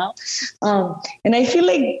somehow. And I feel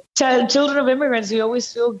like children of immigrants, we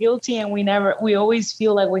always feel guilty, and we always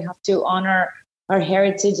feel like we have to honor our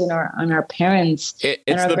heritage and our parents.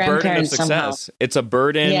 It's the burden of success. Somehow. It's a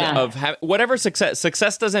burden of whatever success.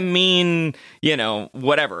 Success doesn't mean,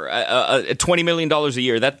 whatever, $20 million a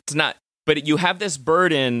year. That's not, but you have this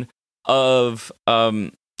burden of,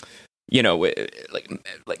 like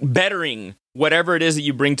bettering whatever it is that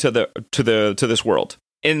you bring to this world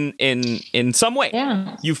in some way.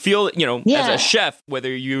 Yeah. You feel, as a chef,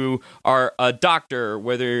 whether you are a doctor,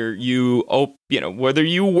 whether you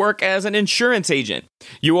work as an insurance agent,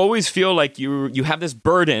 you always feel like you have this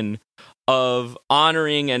burden of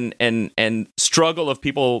honoring and struggle of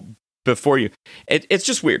people before you. It's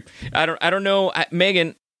just weird. I don't know,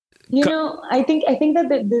 Megan. I think that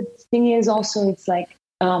the thing is also, it's like,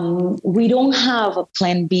 we don't have a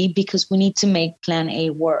plan B because we need to make plan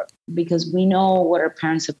A work, because we know what our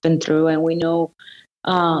parents have been through, and we know,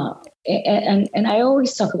 and I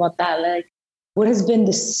always talk about that, like, what has been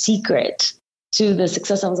the secret to the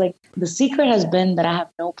success? I was like, the secret has been that I have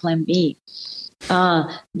no plan B,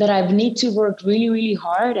 that I need to work really, really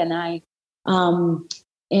hard. And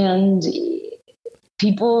and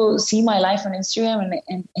people see my life on Instagram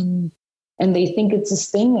and they think it's this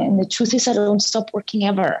thing. And the truth is, I don't stop working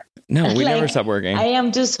ever. No, we never stop working. I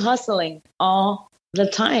am just hustling all the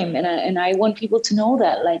time. And I want people to know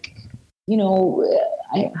that, like,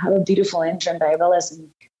 I have a beautiful intern, Diabelas, and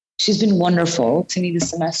she's been wonderful to me this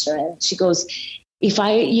semester. And she goes, if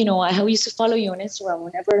I used to follow you on Instagram,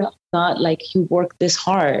 I never thought like you work this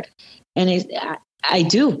hard. And I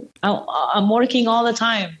do. I'm working all the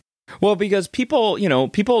time. Well, because people,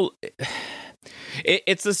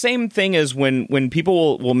 it's the same thing as when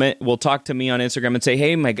people will talk to me on Instagram and say,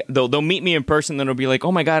 hey, they'll meet me in person. Then they'll be like,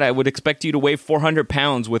 oh my God, I would expect you to weigh 400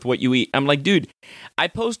 pounds with what you eat. I'm like, dude, I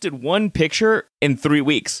posted one picture in 3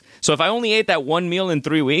 weeks. So if I only ate that one meal in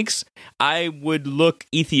 3 weeks, I would look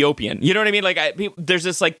Ethiopian. You know what I mean? Like there's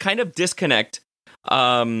this like kind of disconnect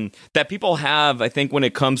that people have, I think, when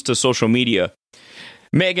it comes to social media.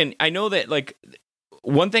 Megan, I know that like,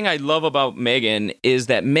 one thing I love about Megan is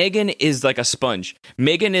that Megan is like a sponge.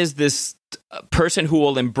 Megan is this person who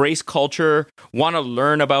will embrace culture, want to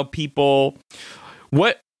learn about people.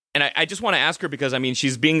 And I just want to ask her because, I mean,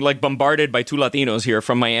 she's being like bombarded by two Latinos here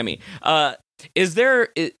from Miami. Is there,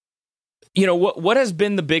 what has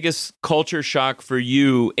been the biggest culture shock for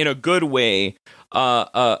you in a good way,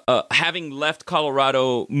 having left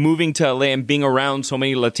Colorado, moving to LA and being around so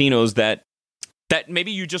many Latinos that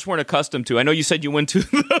maybe you just weren't accustomed to? I know you said you went to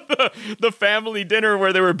the family dinner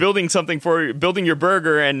where they were building your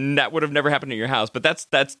burger, and that would have never happened at your house. But that's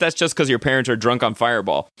just because your parents are drunk on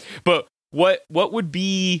Fireball. But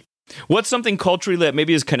what's something culturally that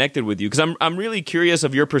maybe is connected with you? Because I'm really curious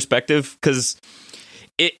of your perspective, because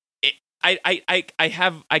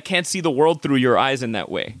I can't see the world through your eyes in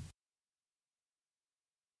that way.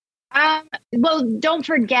 Well, don't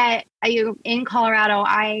forget, in Colorado,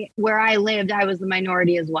 where I lived, I was the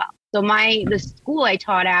minority as well. So the school I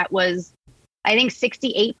taught at was, I think,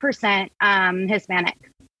 68% Hispanic.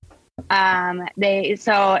 I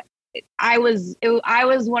was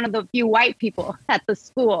one of the few white people at the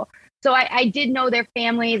school. So I did know their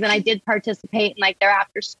families, and I did participate in like their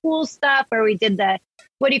after school stuff where we did the,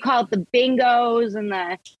 what do you call it? The bingos and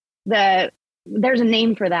there's a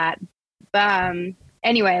name for that.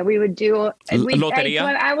 Anyway, we would do. Loteria?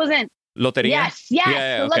 I wasn't. Loteria? Yes.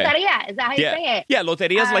 Yeah, okay. Loteria. Is that how you say it? Yeah,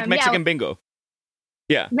 Loteria is like Mexican bingo.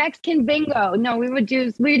 Yeah. Mexican bingo. No, we would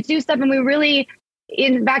do stuff, and we really,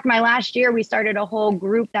 in fact, my last year, we started a whole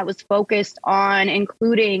group that was focused on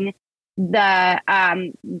including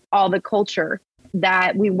all the culture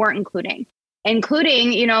that we weren't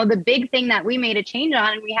including, you know, the big thing that we made a change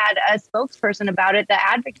on, and we had a spokesperson about it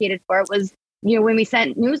that advocated for it was, you know, when we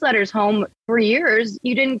sent newsletters home for years,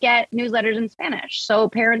 you didn't get newsletters in Spanish. So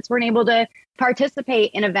parents weren't able to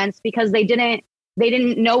participate in events because they didn't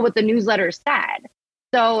know what the newsletter said.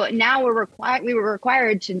 So now we were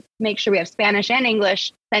required to make sure we have Spanish and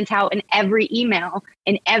English sent out in every email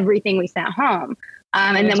and everything we sent home.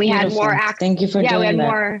 And then we had more access. Thank you for doing that. We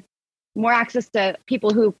had more access to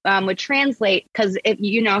people who would translate, because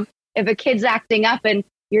if a kid's acting up and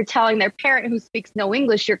you're telling their parent who speaks no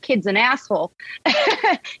English, your kid's an asshole.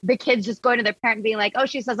 The kid's just going to their parent and being like, oh,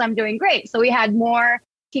 she says I'm doing great. So we had more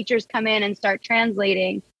teachers come in and start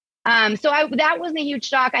translating. That wasn't a huge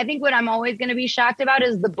shock. I think what I'm always going to be shocked about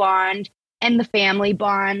is the bond and the family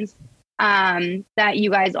bonds that you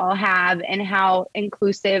guys all have and how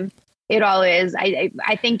inclusive it all is.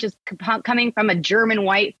 I think just coming from a German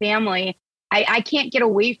white family, I can't get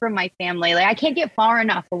away from my family. Like I can't get far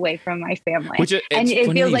enough away from my family. And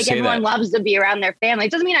it feels like everyone loves to be around their family.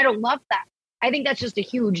 It doesn't mean I don't love that. I think that's just a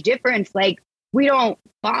huge difference. Like we don't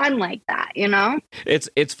bond like that, you know?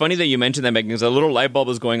 It's funny that you mentioned that, Megan, because a little light bulb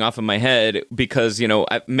is going off in my head because, you know,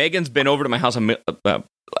 Megan's been over to my house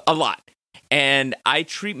a lot. And I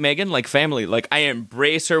treat Megan like family. Like I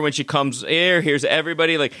embrace her when she comes here. Here's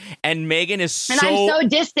everybody. Like, and Megan is I'm so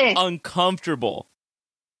distant, uncomfortable.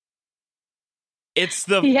 It's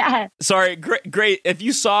sorry, great. If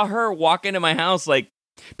you saw her walk into my house, like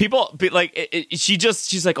people be like,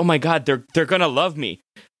 she's like, oh my God, they're gonna love me.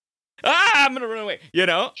 I'm gonna run away. You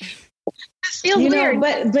know. Feels weird.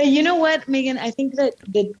 But you know what, Megan? I think that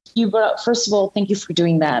you brought up, first of all, thank you for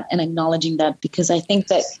doing that and acknowledging that, because I think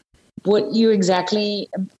that what you're exactly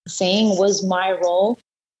saying was my role.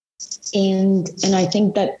 And I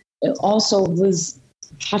think that also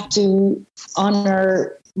have to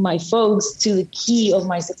honor my folks to the key of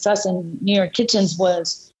my success in New York Kitchens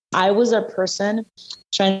was I was a person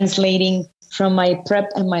translating from my prep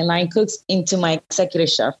and my line cooks into my executive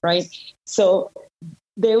chef, right? So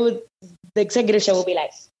the executive chef would be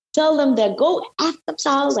like, tell them that go F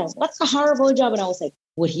themselves and what's a horrible job. And I was like,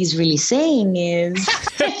 what he's really saying is,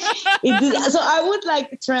 so I would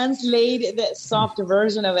like translate the softer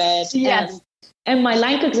version of it. Yes. And my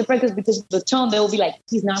line cooks at breakfast, because of the tone, they will be like,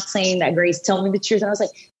 he's not saying that, Grace, tell me the truth. And I was like,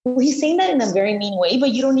 well, he's saying that in a very mean way, but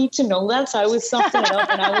you don't need to know that. So I would soften it up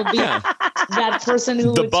and I would be that person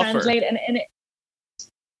who would translate. And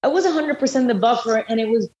I was 100% the buffer. And it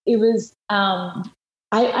was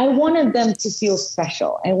I wanted them to feel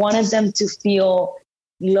special. I wanted them to feel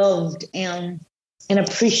loved and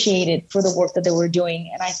appreciated for the work that they were doing.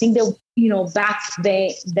 And I think that, you know, back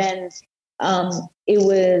then it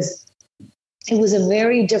was a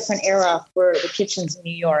very different era for the kitchens in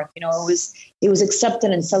New York. You know, it was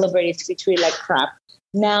accepted and celebrated to be treated like crap.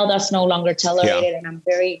 Now that's no longer tolerated. Yeah. And I'm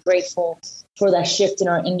very grateful for that shift in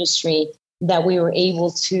our industry that we were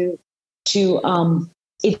able to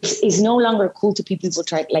it's no longer cool to treat people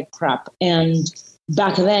like crap. And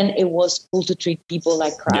back then it was cool to treat people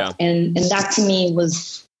like crap. Yeah. And that to me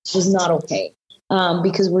was not okay.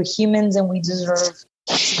 Because we're humans and we deserve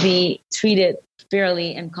to be treated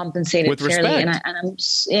fairly and compensated with fairly. Respect. And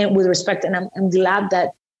I'm with respect. And I'm glad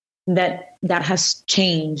that has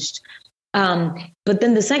changed. But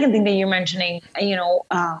then the second thing that you're mentioning, you know,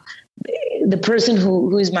 the person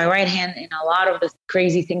who is my right hand in a lot of the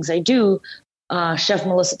crazy things I do, Chef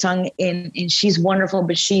Melissa Tung, and she's wonderful,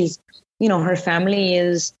 but she's, you know, her family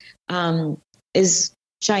is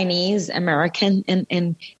Chinese American,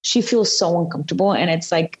 and she feels so uncomfortable, and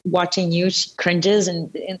it's like watching you, she cringes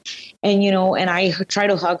and you know, and I try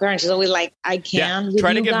to hug her and she's always like, I can't.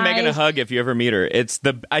 Try to give Megan a hug if you ever meet her.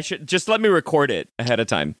 I should just let me record it ahead of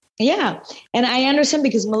time. Yeah. And I understand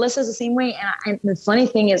because Melissa's the same way. And the funny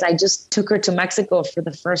thing is I just took her to Mexico for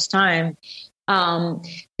the first time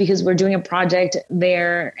because we're doing a project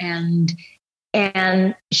there, and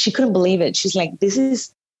she couldn't believe it. She's like,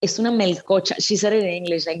 es una melcocha. She said it in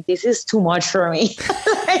English, like, this is too much for me.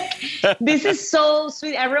 Like, this is so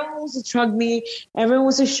sweet. Everyone wants to hug me. Everyone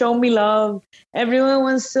wants to show me love. Everyone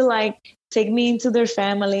wants to like take me into their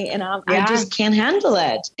family, and I just can't handle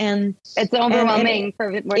it. And it's overwhelming.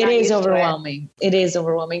 It is overwhelming. It is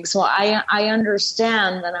overwhelming. So I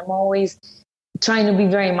understand, and I'm always trying to be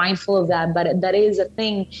very mindful of that, but that is a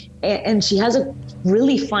thing. And she has a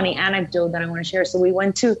really funny anecdote that I want to share. So we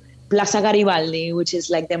went to Plaza Garibaldi, which is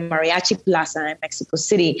like the mariachi plaza in Mexico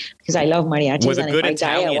City, because I love mariachis. With a good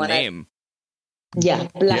Italian name. Yeah,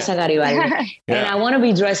 Plaza Garibaldi. And I want to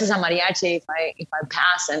be dressed as a mariachi if I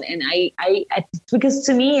pass. And I because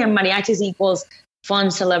to me, a mariachis equals fun,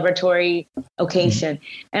 celebratory occasion.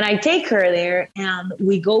 And I take her there, and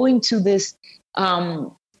we go into this,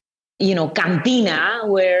 cantina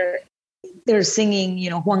where they're singing,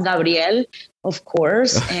 Juan Gabriel, of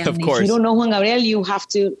course. And if you don't know Juan Gabriel, you have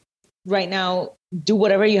to right now do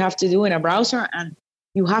whatever you have to do in a browser, and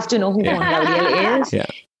you have to know who Juan Gabriel is.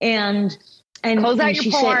 And close out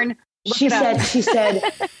your porn. She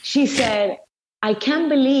said, I can't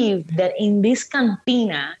believe that in this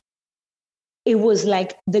cantina, it was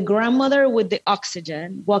like the grandmother with the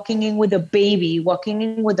oxygen, walking in with a baby, walking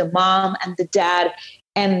in with the mom and the dad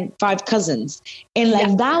and 5 cousins.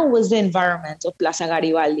 And that was the environment of Plaza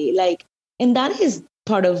Garibaldi. And that is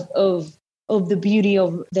part of the beauty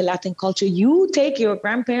of the Latin culture. You take your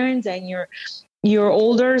grandparents and your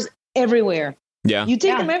elders everywhere. Yeah. You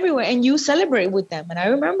take them everywhere and you celebrate with them. And I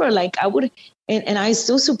remember I would, and I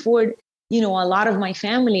still support, a lot of my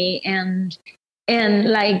family, and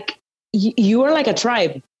you are like a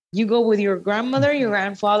tribe. You go with your grandmother, your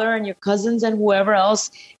grandfather, and your cousins and whoever else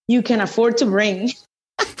you can afford to bring.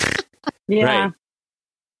 Right.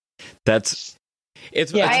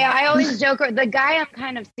 I always joke. The guy I'm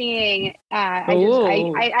kind of seeing,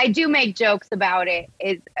 I do make jokes about it.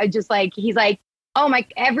 It's just like, he's like, oh my,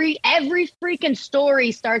 every freaking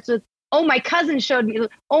story starts with, oh, my cousin showed me.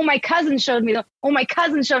 Oh, my cousin showed me. Oh, my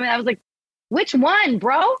cousin showed me. I was like, which one,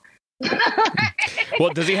 bro? Well,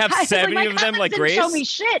 does he have 70 of them like Grace? Show me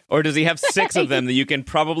shit. Or does he have 6 of them that you can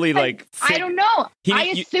probably fit? I don't know. I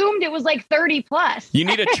assumed it was like 30 plus. You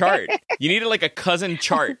need a chart. You need a cousin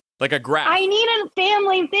chart, like a graph. I need a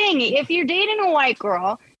family thing. If you're dating a white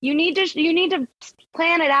girl, you need to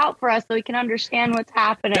plan it out for us so we can understand what's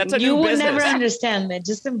happening. That's a you new will business. never understand, man.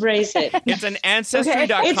 Just embrace it. It's an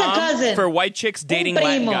Ancestry.com It's a cousin. for white chicks dating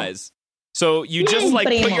Latin guys. So you just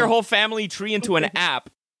put your whole family tree into an app,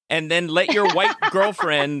 and then let your white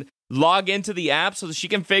girlfriend log into the app so that she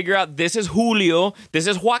can figure out, this is Julio, this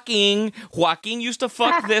is Joaquin. Joaquin used to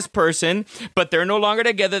fuck this person, but they're no longer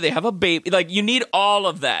together. They have a baby. You need all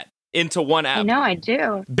of that into one app. I know, I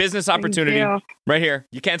do. Business opportunity right here.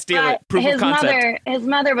 You can't steal it. Proof of concept. His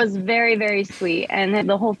mother was very, very sweet, and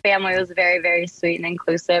the whole family was very, very sweet and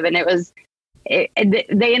inclusive. And they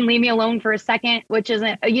didn't leave me alone for a second, which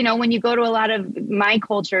isn't, when you go to a lot of my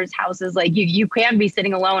culture's houses, you can be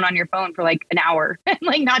sitting alone on your phone for an hour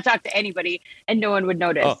and not talk to anybody, and no one would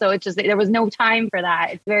notice. Oh. So it's just, there was no time for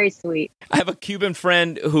that. It's very sweet. I have a Cuban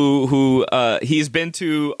friend who he's been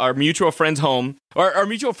to our mutual friend's home, or our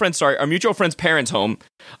mutual friend's parents' home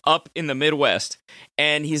up in the Midwest.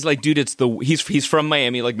 And he's like, dude, he's from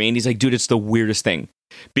Miami, like Maine. He's like, dude, it's the weirdest thing,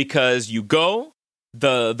 because you go,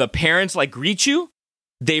 the parents greet you,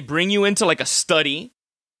 they bring you into a study,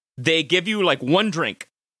 they give you one drink,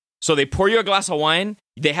 so they pour you a glass of wine,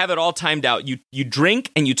 they have it all timed out, you drink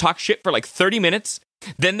and you talk shit for 30 minutes,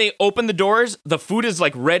 then they open the doors, the food is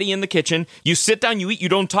ready in the kitchen, you sit down, you eat, you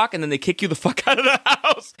don't talk, and then they kick you the fuck out of the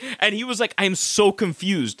house. And he was like, I'm so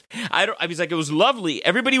confused. I was like, it was lovely,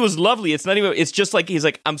 everybody was lovely, it's just he's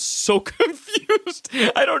like, I'm so confused.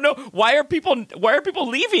 I don't know, why are people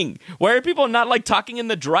leaving? Why are people not talking in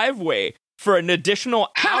the driveway for an additional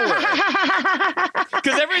hour?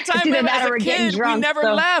 Because every time as a kid, we never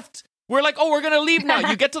left. We're like, oh, we're going to leave now.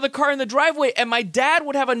 You get to the car in the driveway, and my dad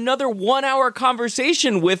would have another 1-hour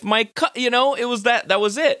conversation with my it was that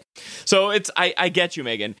was it. So I get you,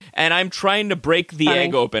 Megan. And I'm trying to break the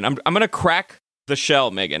egg open. I'm going to crack the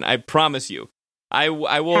shell, Megan. I promise you. I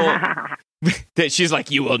will. She's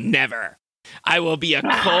like, you will never. I will be a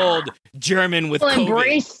cold German with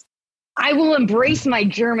COVID. I will embrace my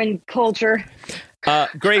German culture.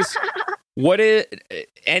 Grace, what is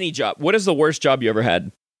the worst job you ever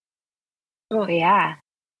had? Oh yeah.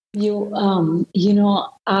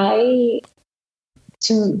 I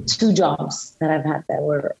two jobs that I've had that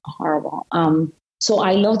were horrible. So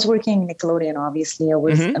I loved working in Nickelodeon. Obviously, I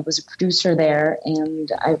was a producer there,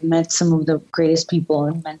 and I've met some of the greatest people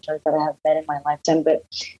and mentors that I have met in my lifetime. But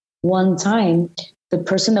one time, the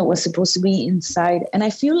person that was supposed to be inside, and I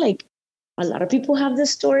feel like a lot of people have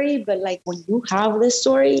this story, but when you have this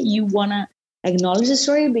story, you want to acknowledge the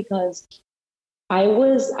story, because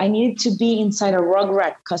I needed to be inside a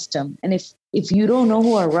Rugrat custom. And if you don't know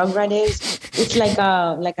who a Rugrat is, it's like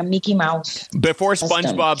a Mickey Mouse. Before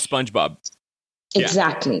SpongeBob.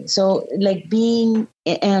 Exactly. Yeah. So like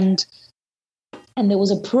and there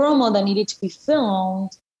was a promo that needed to be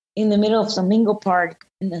filmed in the middle of Flamingo Park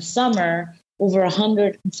in the summer, over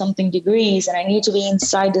 100 and something degrees, and I needed to be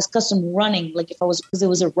inside this custom running, like because it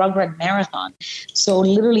was a Rugrat marathon. So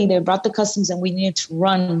literally they brought the customs and we needed to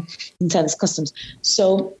run inside this customs.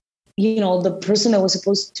 So, the person that was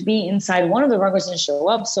supposed to be inside one of the Rugrats didn't show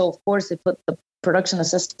up. So of course they put the production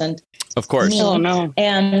assistant. Of course. Oh no.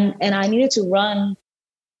 And I needed to run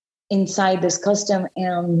inside this custom,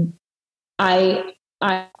 and I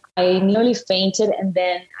nearly fainted, and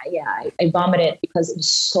then I vomited because it was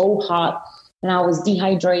so hot. And I was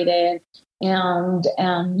dehydrated, and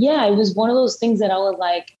it was one of those things that I was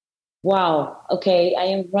like, wow, okay, I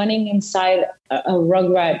am running inside a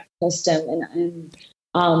Rugrat custom, and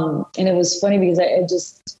it was funny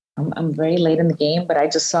because I'm very late in the game, but I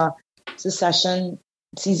just saw Succession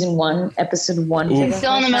season 1, episode 1. I'm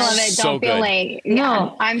still in the middle of it. So Don't feel good. late.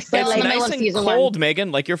 No, I'm still in the middle of season 1. Cold,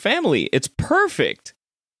 Megan, like your family. It's perfect.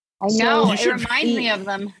 I know. It reminds me of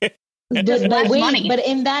them. But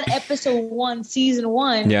in that episode 1, season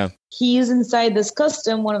 1, he is inside this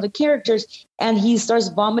custom, one of the characters, and he starts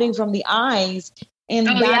vomiting from the eyes. And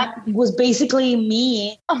that was basically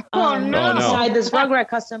me inside this Rugrat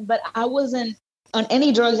custom. But I wasn't on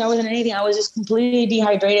any drugs. I wasn't on anything. I was just completely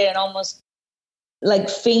dehydrated and almost like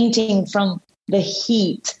fainting from the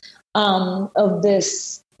heat of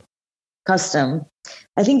this custom.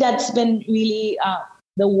 I think that's been really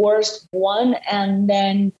the worst one. And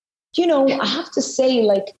then, I have to say,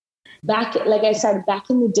 like I said, back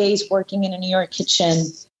in the days working in a New York kitchen,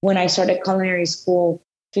 when I started culinary school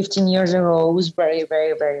 15 years ago, it was very,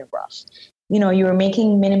 very, very rough. You were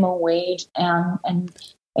making minimum wage and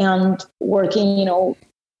working,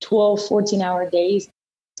 12, 14-hour days.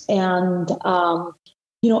 And,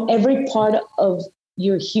 every part of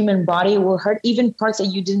your human body will hurt, even parts that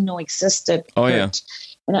you didn't know existed. Oh, hurt. yeah.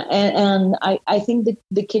 And I think that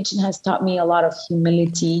the kitchen has taught me a lot of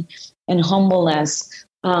humility and humbleness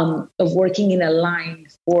of working in a line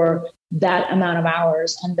for that amount of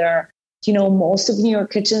hours. And most of New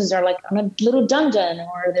York kitchens are like on a little dungeon,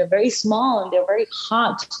 or they're very small and they're very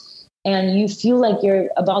hot. And you feel like you're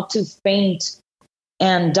about to faint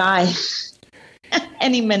and die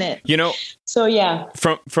any minute. So yeah.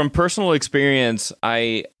 From personal experience,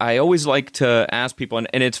 I always like to ask people,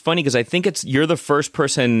 and it's funny because I think you're the first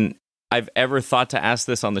person I've ever thought to ask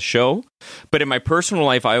this on the show. But in my personal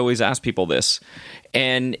life, I always ask people this.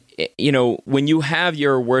 And, when you have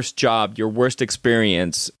your worst job, your worst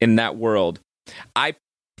experience in that world, and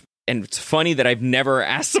it's funny that I've never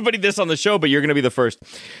asked somebody this on the show, but you're going to be the first.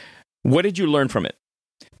 What did you learn from it?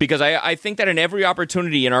 Because I think that in every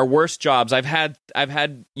opportunity in our worst jobs, I've had, I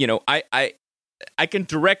can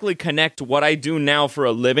directly connect what I do now for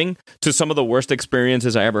a living to some of the worst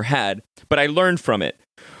experiences I ever had, but I learned from it.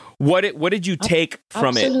 What did you take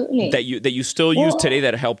from it that you still use today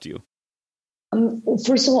that helped you?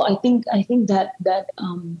 First of all, I think that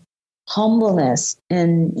humbleness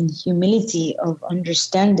and humility of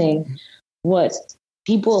understanding what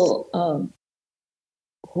people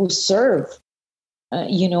who serve,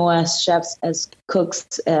 as chefs, as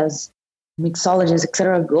cooks, as mixologists,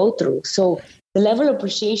 etc., go through. So the level of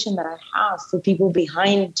appreciation that I have for people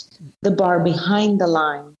behind the bar, behind the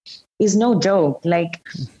line, is no joke. Like,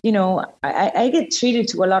 I get treated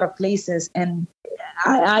to a lot of places, and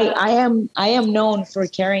I am known for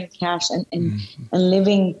carrying cash and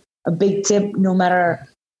leaving a big tip, no matter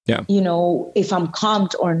if I'm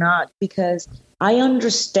comped or not, because I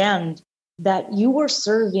understand that you were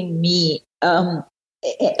serving me, and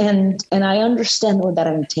I understand what that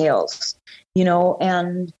entails,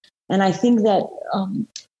 and I think that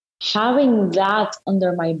having that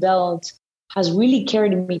under my belt has really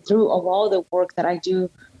carried me through of all the work that I do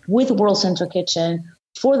with World Central Kitchen,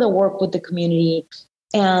 for the work with the community.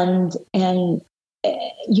 And it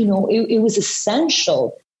was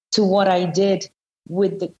essential to what I did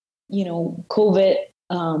with the, COVID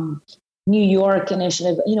New York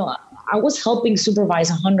initiative. I was helping supervise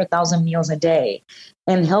 100,000 meals a day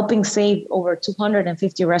and helping save over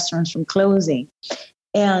 250 restaurants from closing.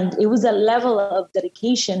 And it was a level of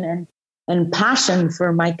dedication and passion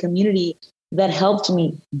for my community that helped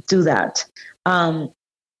me do that.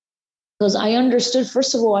 Because I understood,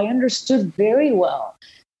 first of all, very well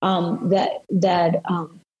that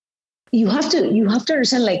you have to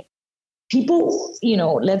understand, like, people,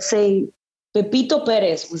 let's say Pepito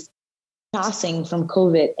Perez was passing from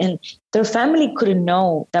COVID, and their family couldn't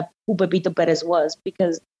know that who Pepito Perez was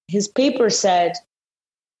because his paper said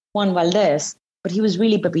Juan Valdez, but he was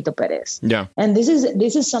really Pepito Perez. Yeah. And this is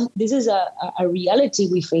a reality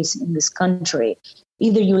we face in this country,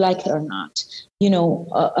 either you like it or not. You know,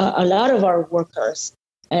 a lot of our workers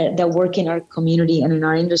that work in our community and in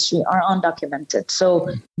our industry are undocumented. So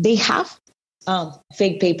they have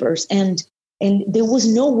fake papers, and there was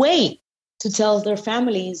no way to tell their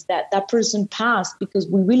families that that person passed because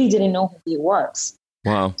we really didn't know who he was.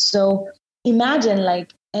 Wow. So imagine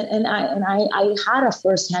and I had a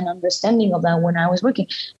firsthand understanding of that when I was working.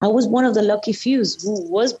 I was one of the lucky few who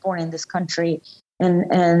was born in this country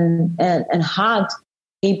and had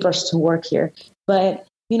papers to work here. But,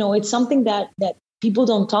 you know, it's something that people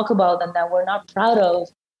don't talk about and that we're not proud of,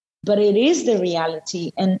 but it is the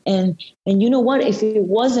reality. And you know what, if it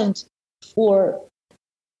wasn't for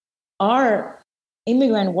our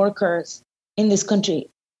immigrant workers in this country,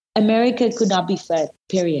 America could not be fed,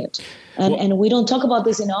 period. And we don't talk about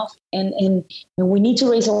this enough. And we need to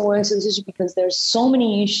raise awareness of this issue because there's so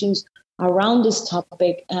many issues around this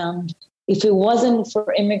topic. And if it wasn't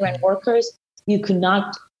for immigrant workers, you could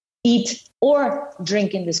not eat or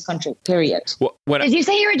drink in this country, period. Did you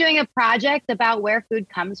say you were doing a project about where food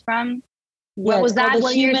comes from? What was that?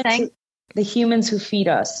 What you were saying? The humans who feed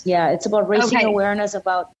us. Yeah, it's about raising awareness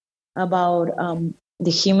about the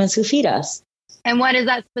humans who feed us. And what does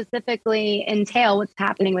that specifically entail? What's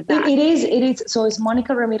happening with that? It is. So it's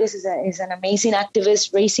Monica Ramirez is an amazing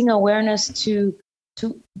activist raising awareness to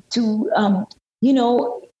you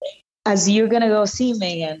know, as you're going to go see,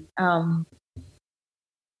 Megan,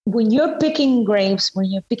 when you're picking grapes, when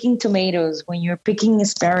you're picking tomatoes, when you're picking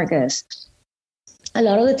asparagus, a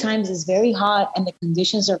lot of the times it's very hot and the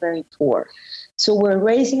conditions are very poor. So we're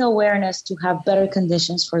raising awareness to have better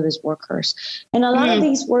conditions for these workers. And a lot of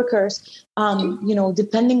these workers, you know,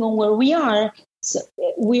 depending on where we are,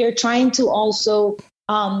 we are trying to also,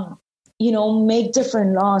 you know, make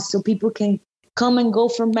different laws so people can come and go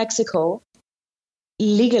from Mexico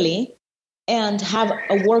legally and have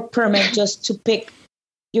a work permit just to pick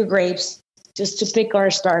your grapes, just to pick our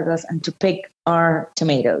asparagus and to pick our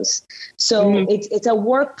tomatoes. So it's a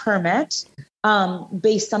work permit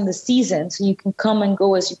based on the season. So you can come and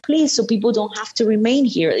go as you please. So people don't have to remain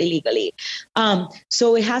here illegally.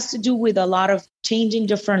 So it has to do with a lot of changing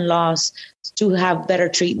different laws to have better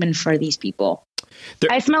treatment for these people.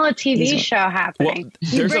 I smell a TV show happening.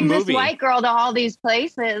 Well, you bring this white girl to all these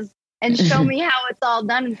places and show me how it's all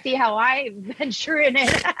done and see how I venture in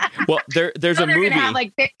it. Well, there's a movie. They're going to have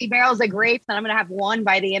like 50 barrels of grapes and I'm going to have one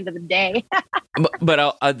by the end of the day. but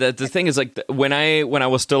the thing is, like, when I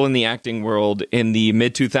was still in the acting world in the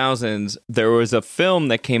mid 2000s, there was a film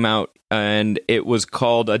that came out and it was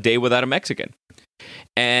called A Day Without a Mexican.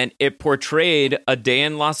 And it portrayed a day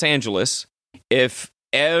in Los Angeles if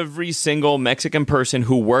every single Mexican person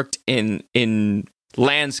who worked in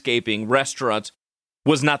landscaping, restaurants,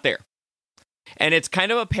 was not there. And it's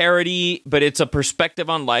kind of a parody, but it's a perspective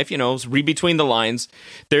on life, you know, read between the lines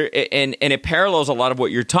there. And it parallels a lot of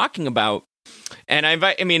what you're talking about. And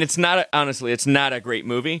I mean, it's not a great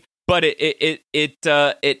movie, but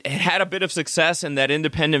it had a bit of success in that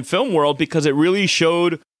independent film world because it really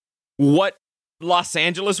showed what Los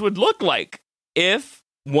Angeles would look like if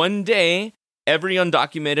one day every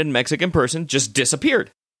undocumented Mexican person just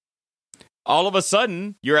disappeared. All of a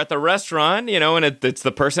sudden, you're at the restaurant, you know, and it's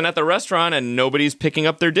the person at the restaurant and nobody's picking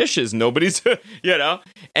up their dishes. Nobody's, you know,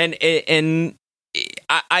 and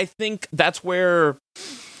I think that's where,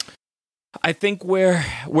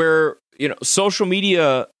 you know, social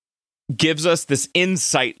media gives us this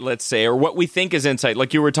insight, let's say, or what we think is insight.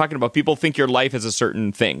 Like you were talking about, people think your life is a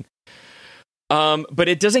certain thing. But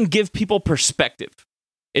it doesn't give people perspective.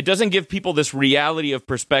 It doesn't give people this reality of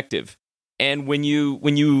perspective. And when you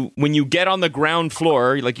get on the ground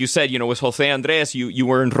floor, like you said, you know, with Jose Andres, you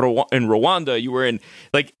were in Rwanda, you were in,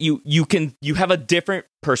 like, you have a different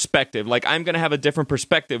perspective. Like, I'm going to have a different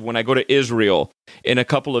perspective when I go to Israel in a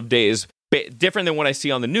couple of days, different than what I see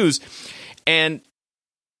on the news. And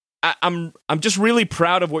I'm just really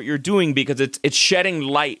proud of what you're doing because it's shedding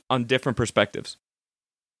light on different perspectives.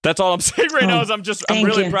 That's all I'm saying right now is I'm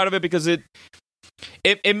really proud of it because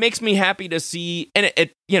it makes me happy to see, and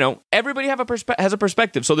it you know, everybody has a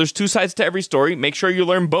perspective. So there's two sides to every story. Make sure you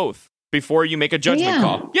learn both before you make a judgment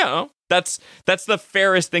call. Yeah, that's the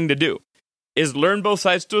fairest thing to do, is learn both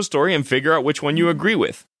sides to a story and figure out which one you agree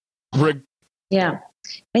with. Yeah,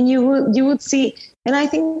 and you would see, and I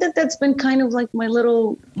think that's been kind of like my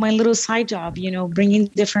little side job, you know, bringing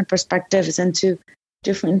different perspectives into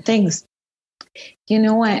different things, you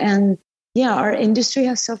know, and our industry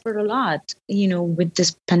has suffered a lot, with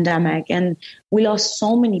this pandemic, and we lost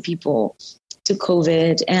so many people to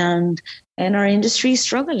COVID, and our industry is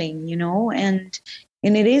struggling, and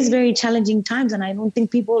it is very challenging times. And I don't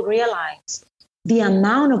think people realize the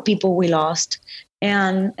amount of people we lost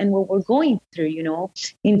and what we're going through,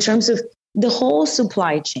 in terms of the whole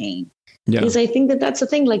supply chain. Yeah. Because I think that's the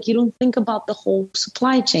thing, like, you don't think about the whole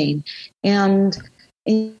supply chain, and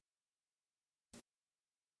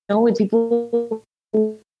with people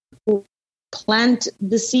who plant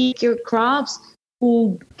the seed, your crops,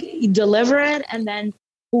 who deliver it, and then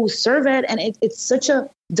who serve it. And it's such a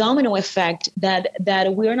domino effect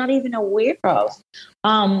that we're not even aware of,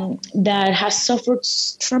 that has suffered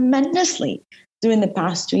tremendously during the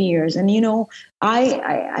past 2 years. And,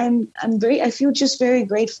 I feel just very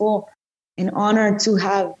grateful and honored to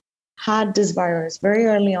have had this virus very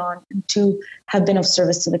early on, and to have been of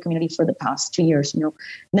service to the community for the past 2 years.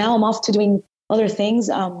 Now I'm off to doing other things.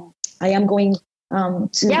 I am going to.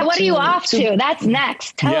 Yeah, what are you off to? That's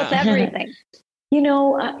next. Tell us everything.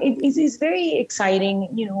 It is very exciting.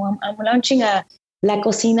 I'm launching a La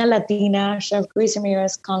Cocina Latina, Chef Grace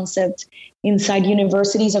Ramirez concept inside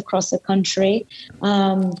universities across the country.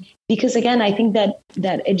 Because again, I think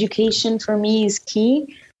that education for me is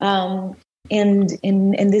key. And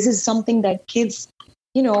this is something that kids,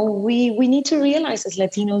 we need to realize as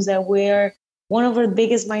Latinos that we're one of our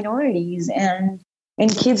biggest minorities, and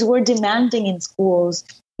kids were demanding in schools,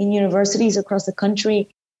 in universities across the country,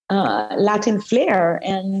 Latin flair.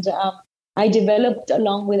 And I developed,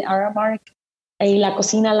 along with Aramark, a La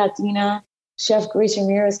Cocina Latina Chef Grace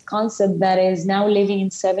Ramirez concept that is now living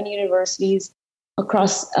in 7 universities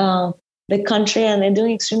across the country, and they're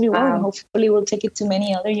doing extremely well. Wow. And hopefully we'll take it to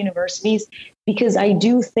many other universities, because I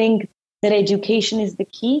do think that education is the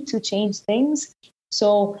key to change things.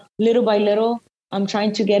 So little by little, I'm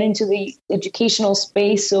trying to get into the educational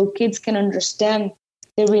space so kids can understand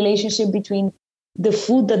the relationship between the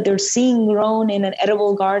food that they're seeing grown in an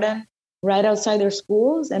edible garden right outside their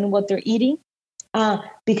schools and what they're eating.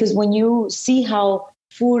 Because when you see how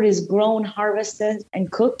food is grown, harvested, and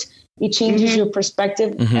cooked, it changes your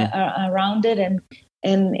perspective around it,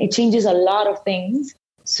 and it changes a lot of things.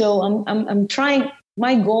 So I'm trying.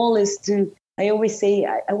 My goal is to. I always say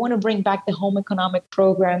I want to bring back the home economic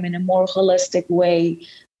program in a more holistic way,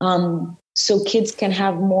 so kids can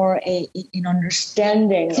have more an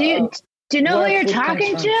understanding. Do you know who you're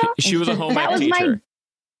talking to? She was a home ec teacher.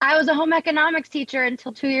 I was a home economics teacher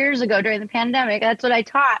until 2 years ago during the pandemic. That's what I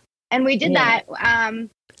taught, and we did that.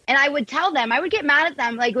 And I would tell them, I would get mad at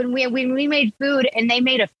them, like when we made food and they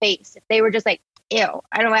made a face. If they were just like, ew,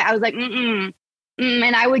 I was like, and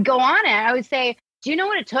I would go on it. I would say, do you know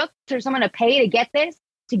what it took for someone to pay to get this,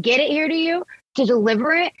 to get it here to you, to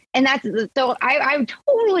deliver it? And so I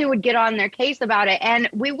totally would get on their case about it. And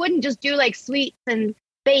we wouldn't just do like sweets and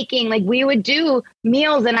baking. Like, we would do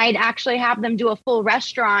meals, and I'd actually have them do a full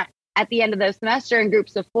restaurant at the end of the semester in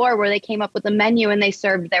groups of 4, where they came up with a menu and they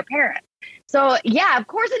served their parents. So yeah, of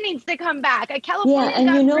course it needs to come back. California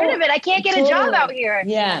got rid of it. I can't get a job out here.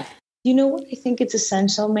 Yeah. You know what I think it's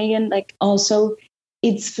essential, Megan? Like, also,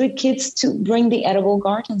 it's for kids to bring the edible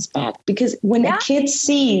gardens back, because when a kid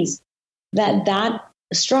sees that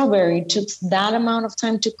strawberry took that amount of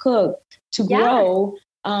time to cook, to grow,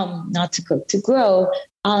 not to cook, to grow,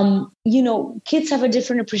 kids have a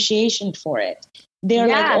different appreciation for it. They're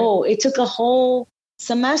like, oh, it took a whole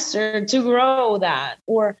semester to grow that,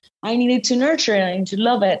 or I needed to nurture it, I need to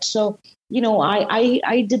love it. So,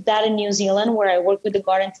 I did that in New Zealand, where I worked with the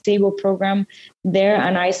Garden to Table program there,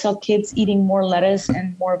 and I saw kids eating more lettuce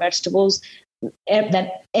and more vegetables than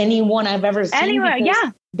anyone I've ever seen. Anywhere,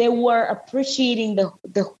 they were appreciating the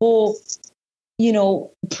whole,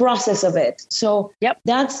 process of it. So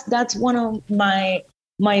that's one of my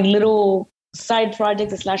little side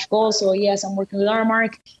projects / goals. So yes, I'm working with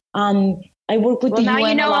Aramark. I work with the UN. Now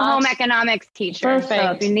you know a home economics teacher. Perfect.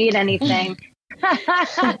 So if you need anything.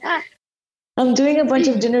 I'm doing a bunch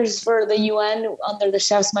of dinners for the UN under the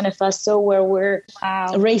Chef's Manifesto, where we're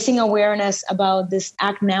raising awareness about this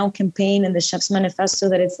Act Now campaign and the Chef's Manifesto,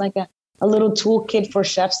 that it's like a little toolkit for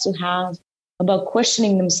chefs to have about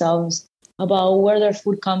questioning themselves about where their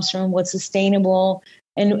food comes from, what's sustainable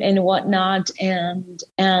and whatnot. And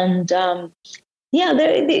Eddie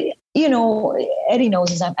knows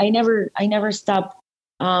this. I never stop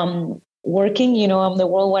working. I'm the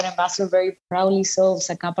worldwide ambassador, very proudly so, of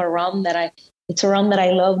Zacapa rum. It's a rum that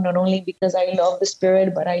I love, not only because I love the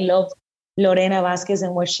spirit, but I love Lorena Vasquez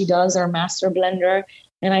and what she does, our master blender.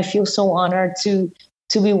 And I feel so honored to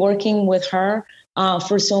be working with her.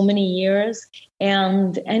 for so many years.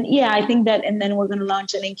 And yeah, I think that, and then we're going to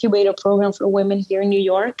launch an incubator program for women here in New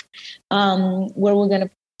York, where we're going to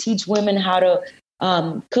teach women how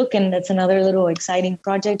to cook. And that's another little exciting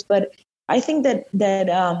project. But I think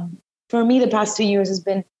that for me, the past 2 years has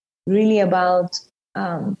been really about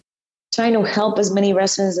trying to help as many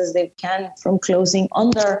restaurants as they can from closing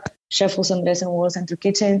under Chef Jose Andres and World Central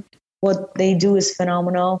Kitchen. What they do is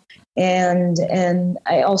phenomenal. And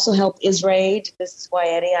I also help Israel. This is why,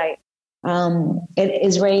 Eddie,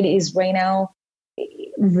 Israel is right now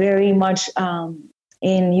very much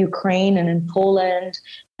in Ukraine and in Poland.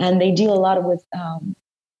 And they deal a lot with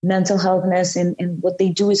mental healthness. And what they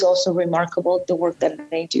do is also remarkable, the work that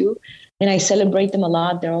they do. And I celebrate them a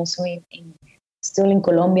lot. They're also still in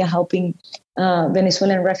Colombia helping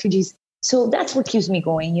Venezuelan refugees. So that's what keeps me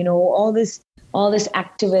going. You know, all this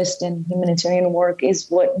activist and humanitarian work is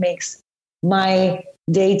what makes my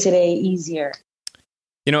day-to-day easier.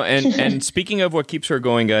 You know, and speaking of what keeps her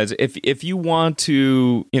going, guys, if you want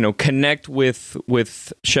to, you know, connect with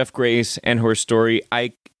Chef Grace and her story,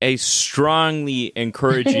 I strongly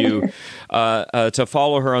encourage you to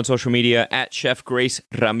follow her on social media at Chef Grace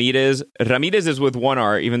Ramirez. Ramirez is with one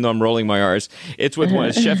R, even though I'm rolling my R's. It's with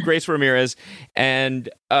one. Chef Grace Ramirez, and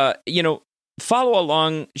you know, follow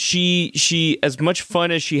along. She as much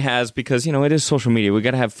fun as she has, because, you know, it is social media. We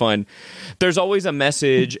got to have fun. There's always a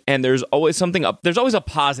message, and there's always something up. There's always a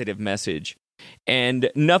positive message, and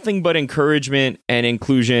nothing but encouragement and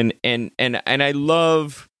inclusion. And I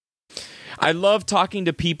love talking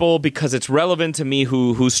to people because it's relevant to me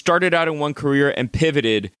who started out in one career and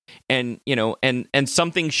pivoted, and, you know, and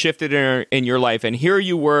something shifted in your life. And here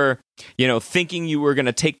you were, you know, thinking you were going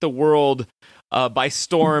to take the world by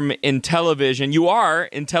storm in television. You are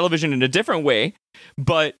in television in a different way,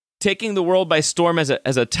 but taking the world by storm as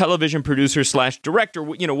a television producer /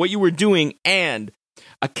 director, you know, what you were doing, and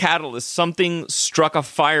a catalyst, something struck a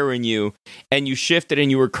fire in you, and you shifted, and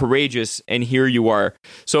you were courageous, and here you are.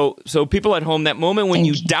 So people at home, that moment when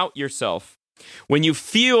you doubt yourself, when you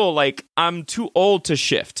feel like, I'm too old to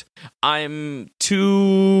shift, I'm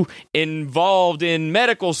too involved in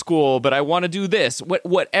medical school, but I want to do this,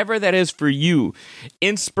 whatever that is for you,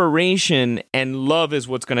 inspiration and love is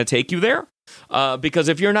what's going to take you there. Because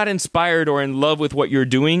if you're not inspired or in love with what you're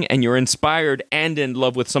doing, and you're inspired and in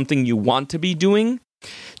love with something you want to be doing,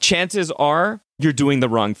 chances are you're doing the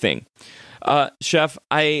wrong thing. Chef,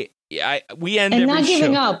 we end and every not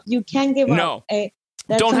giving show. up. You can't give up. No.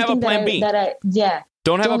 Don't have a plan B.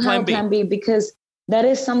 Don't have a plan B, because that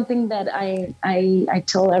is something that I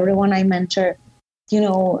tell everyone I mentor. You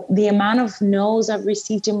know, the amount of no's I've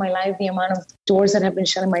received in my life, the amount of doors that have been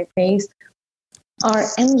shut in my face are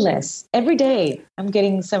endless. Every day I'm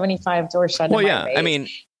getting 75 doors shut in my face. I mean,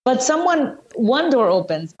 but one door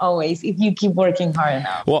opens always if you keep working hard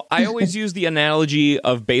enough. Well, I always use the analogy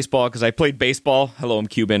of baseball, because I played baseball. Hello, I'm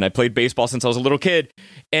Cuban. I played baseball since I was a little kid.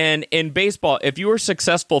 And in baseball, if you were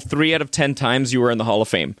successful 3 out of 10 times, you were in the Hall of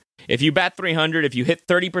Fame. If you bat 300, if you hit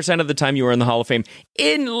 30% of the time, you were in the Hall of Fame.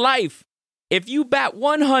 In life, if you bat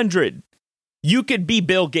 100, you could be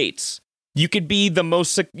Bill Gates. You could be the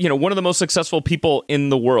most, you know, one of the most successful people in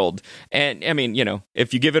the world. And I mean, you know,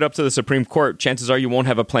 if you give it up to the Supreme Court, chances are you won't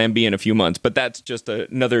have a plan B in a few months. But that's just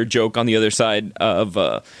another joke on the other side of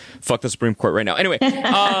fuck the Supreme Court right now. Anyway,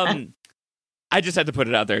 I just had to put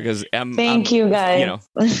it out there because Thank you, guys. You know,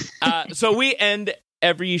 so we end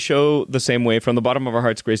every show the same way, from the bottom of our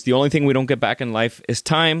hearts, Grace. The only thing we don't get back in life is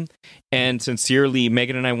time. And sincerely,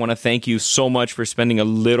 Megan and I want to thank you so much for spending a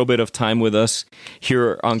little bit of time with us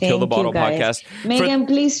here on Kill the Bottle podcast. Megan,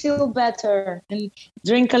 please feel better and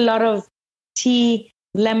drink a lot of tea,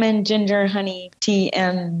 lemon, ginger, honey tea,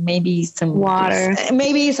 and maybe some water.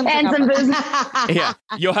 Maybe some and some booze. Yeah,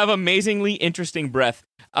 you'll have amazingly interesting breath.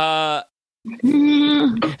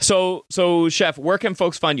 So Chef, where can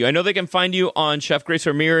folks find you? I know they can find you on Chef Grace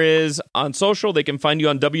Ramirez on social. They can find you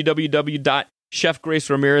on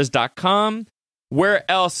www.chefgraceramirez.com.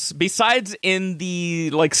 Where else, besides in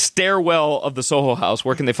the stairwell of the Soho House,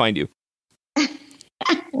 where can they find you?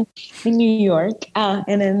 In New York,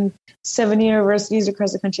 and in 7 universities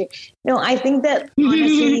across the country. No, I think that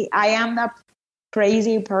honestly, I am that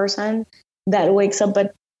crazy person that wakes up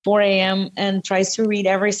at 4 a.m. and tries to read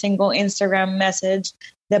every single Instagram message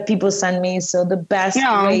that people send me. So the best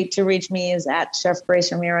way to reach me is at Chef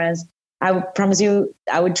Grace Ramirez. I would promise you,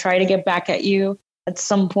 I would try to get back at you at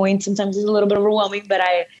some point. Sometimes it's a little bit overwhelming, but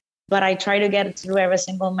I try to get through every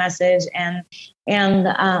single message. And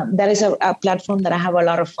that is a platform that I have a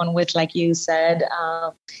lot of fun with, like you said.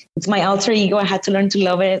 It's my alter ego. I had to learn to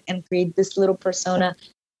love it and create this little persona.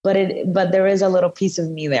 But there is a little piece of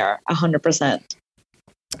me there, 100%.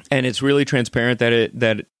 And it's really transparent that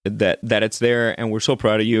it's there, and we're so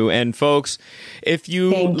proud of you. And folks, if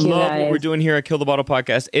you love what we're doing here at Kill the Bottle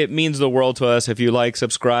Podcast, it means the world to us. If you like,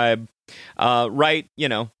 subscribe, write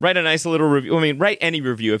a nice little review. I mean, write any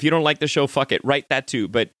review. If you don't like the show, fuck it, write that too.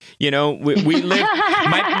 But we live.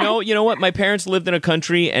 You know what? My parents lived in a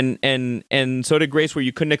country, and so did Grace, where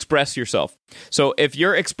you couldn't express yourself. So if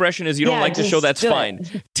your expression is you don't like the show, that's fine.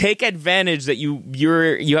 Take advantage that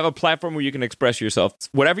you have a platform where you can express yourself.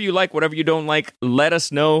 Whatever you like, whatever you don't like, let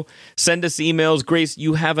us know. Send us emails. Grace,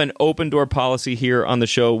 you have an open door policy here on the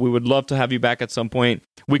show. We would love to have you back at some point.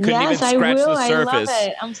 We couldn't even scratch the surface. I love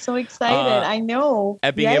it. I'm so excited. I know.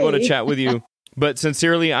 At being able to chat with you. But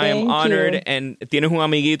sincerely, I am honored. And tienes un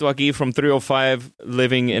amiguito aquí from 305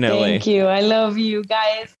 living in LA. Thank you. I love you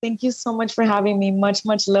guys. Thank you so much for having me. Much,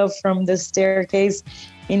 much love from the staircase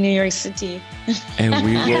in New York City. And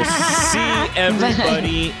we will see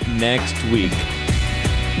everybody next week.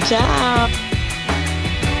 Ciao.